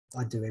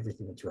I do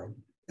everything that's wrong,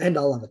 and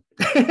I love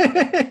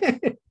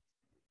it.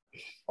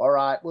 All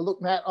right. Well,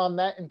 look, Matt, on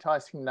that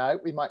enticing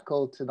note, we might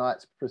call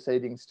tonight's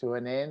proceedings to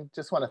an end.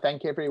 Just want to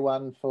thank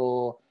everyone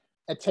for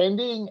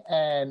attending,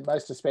 and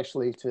most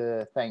especially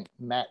to thank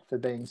Matt for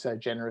being so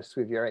generous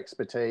with your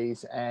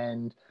expertise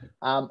and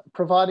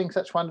providing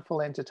such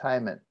wonderful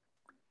entertainment.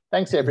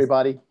 Thanks,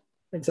 everybody.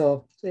 Thanks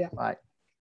all. See ya. Bye.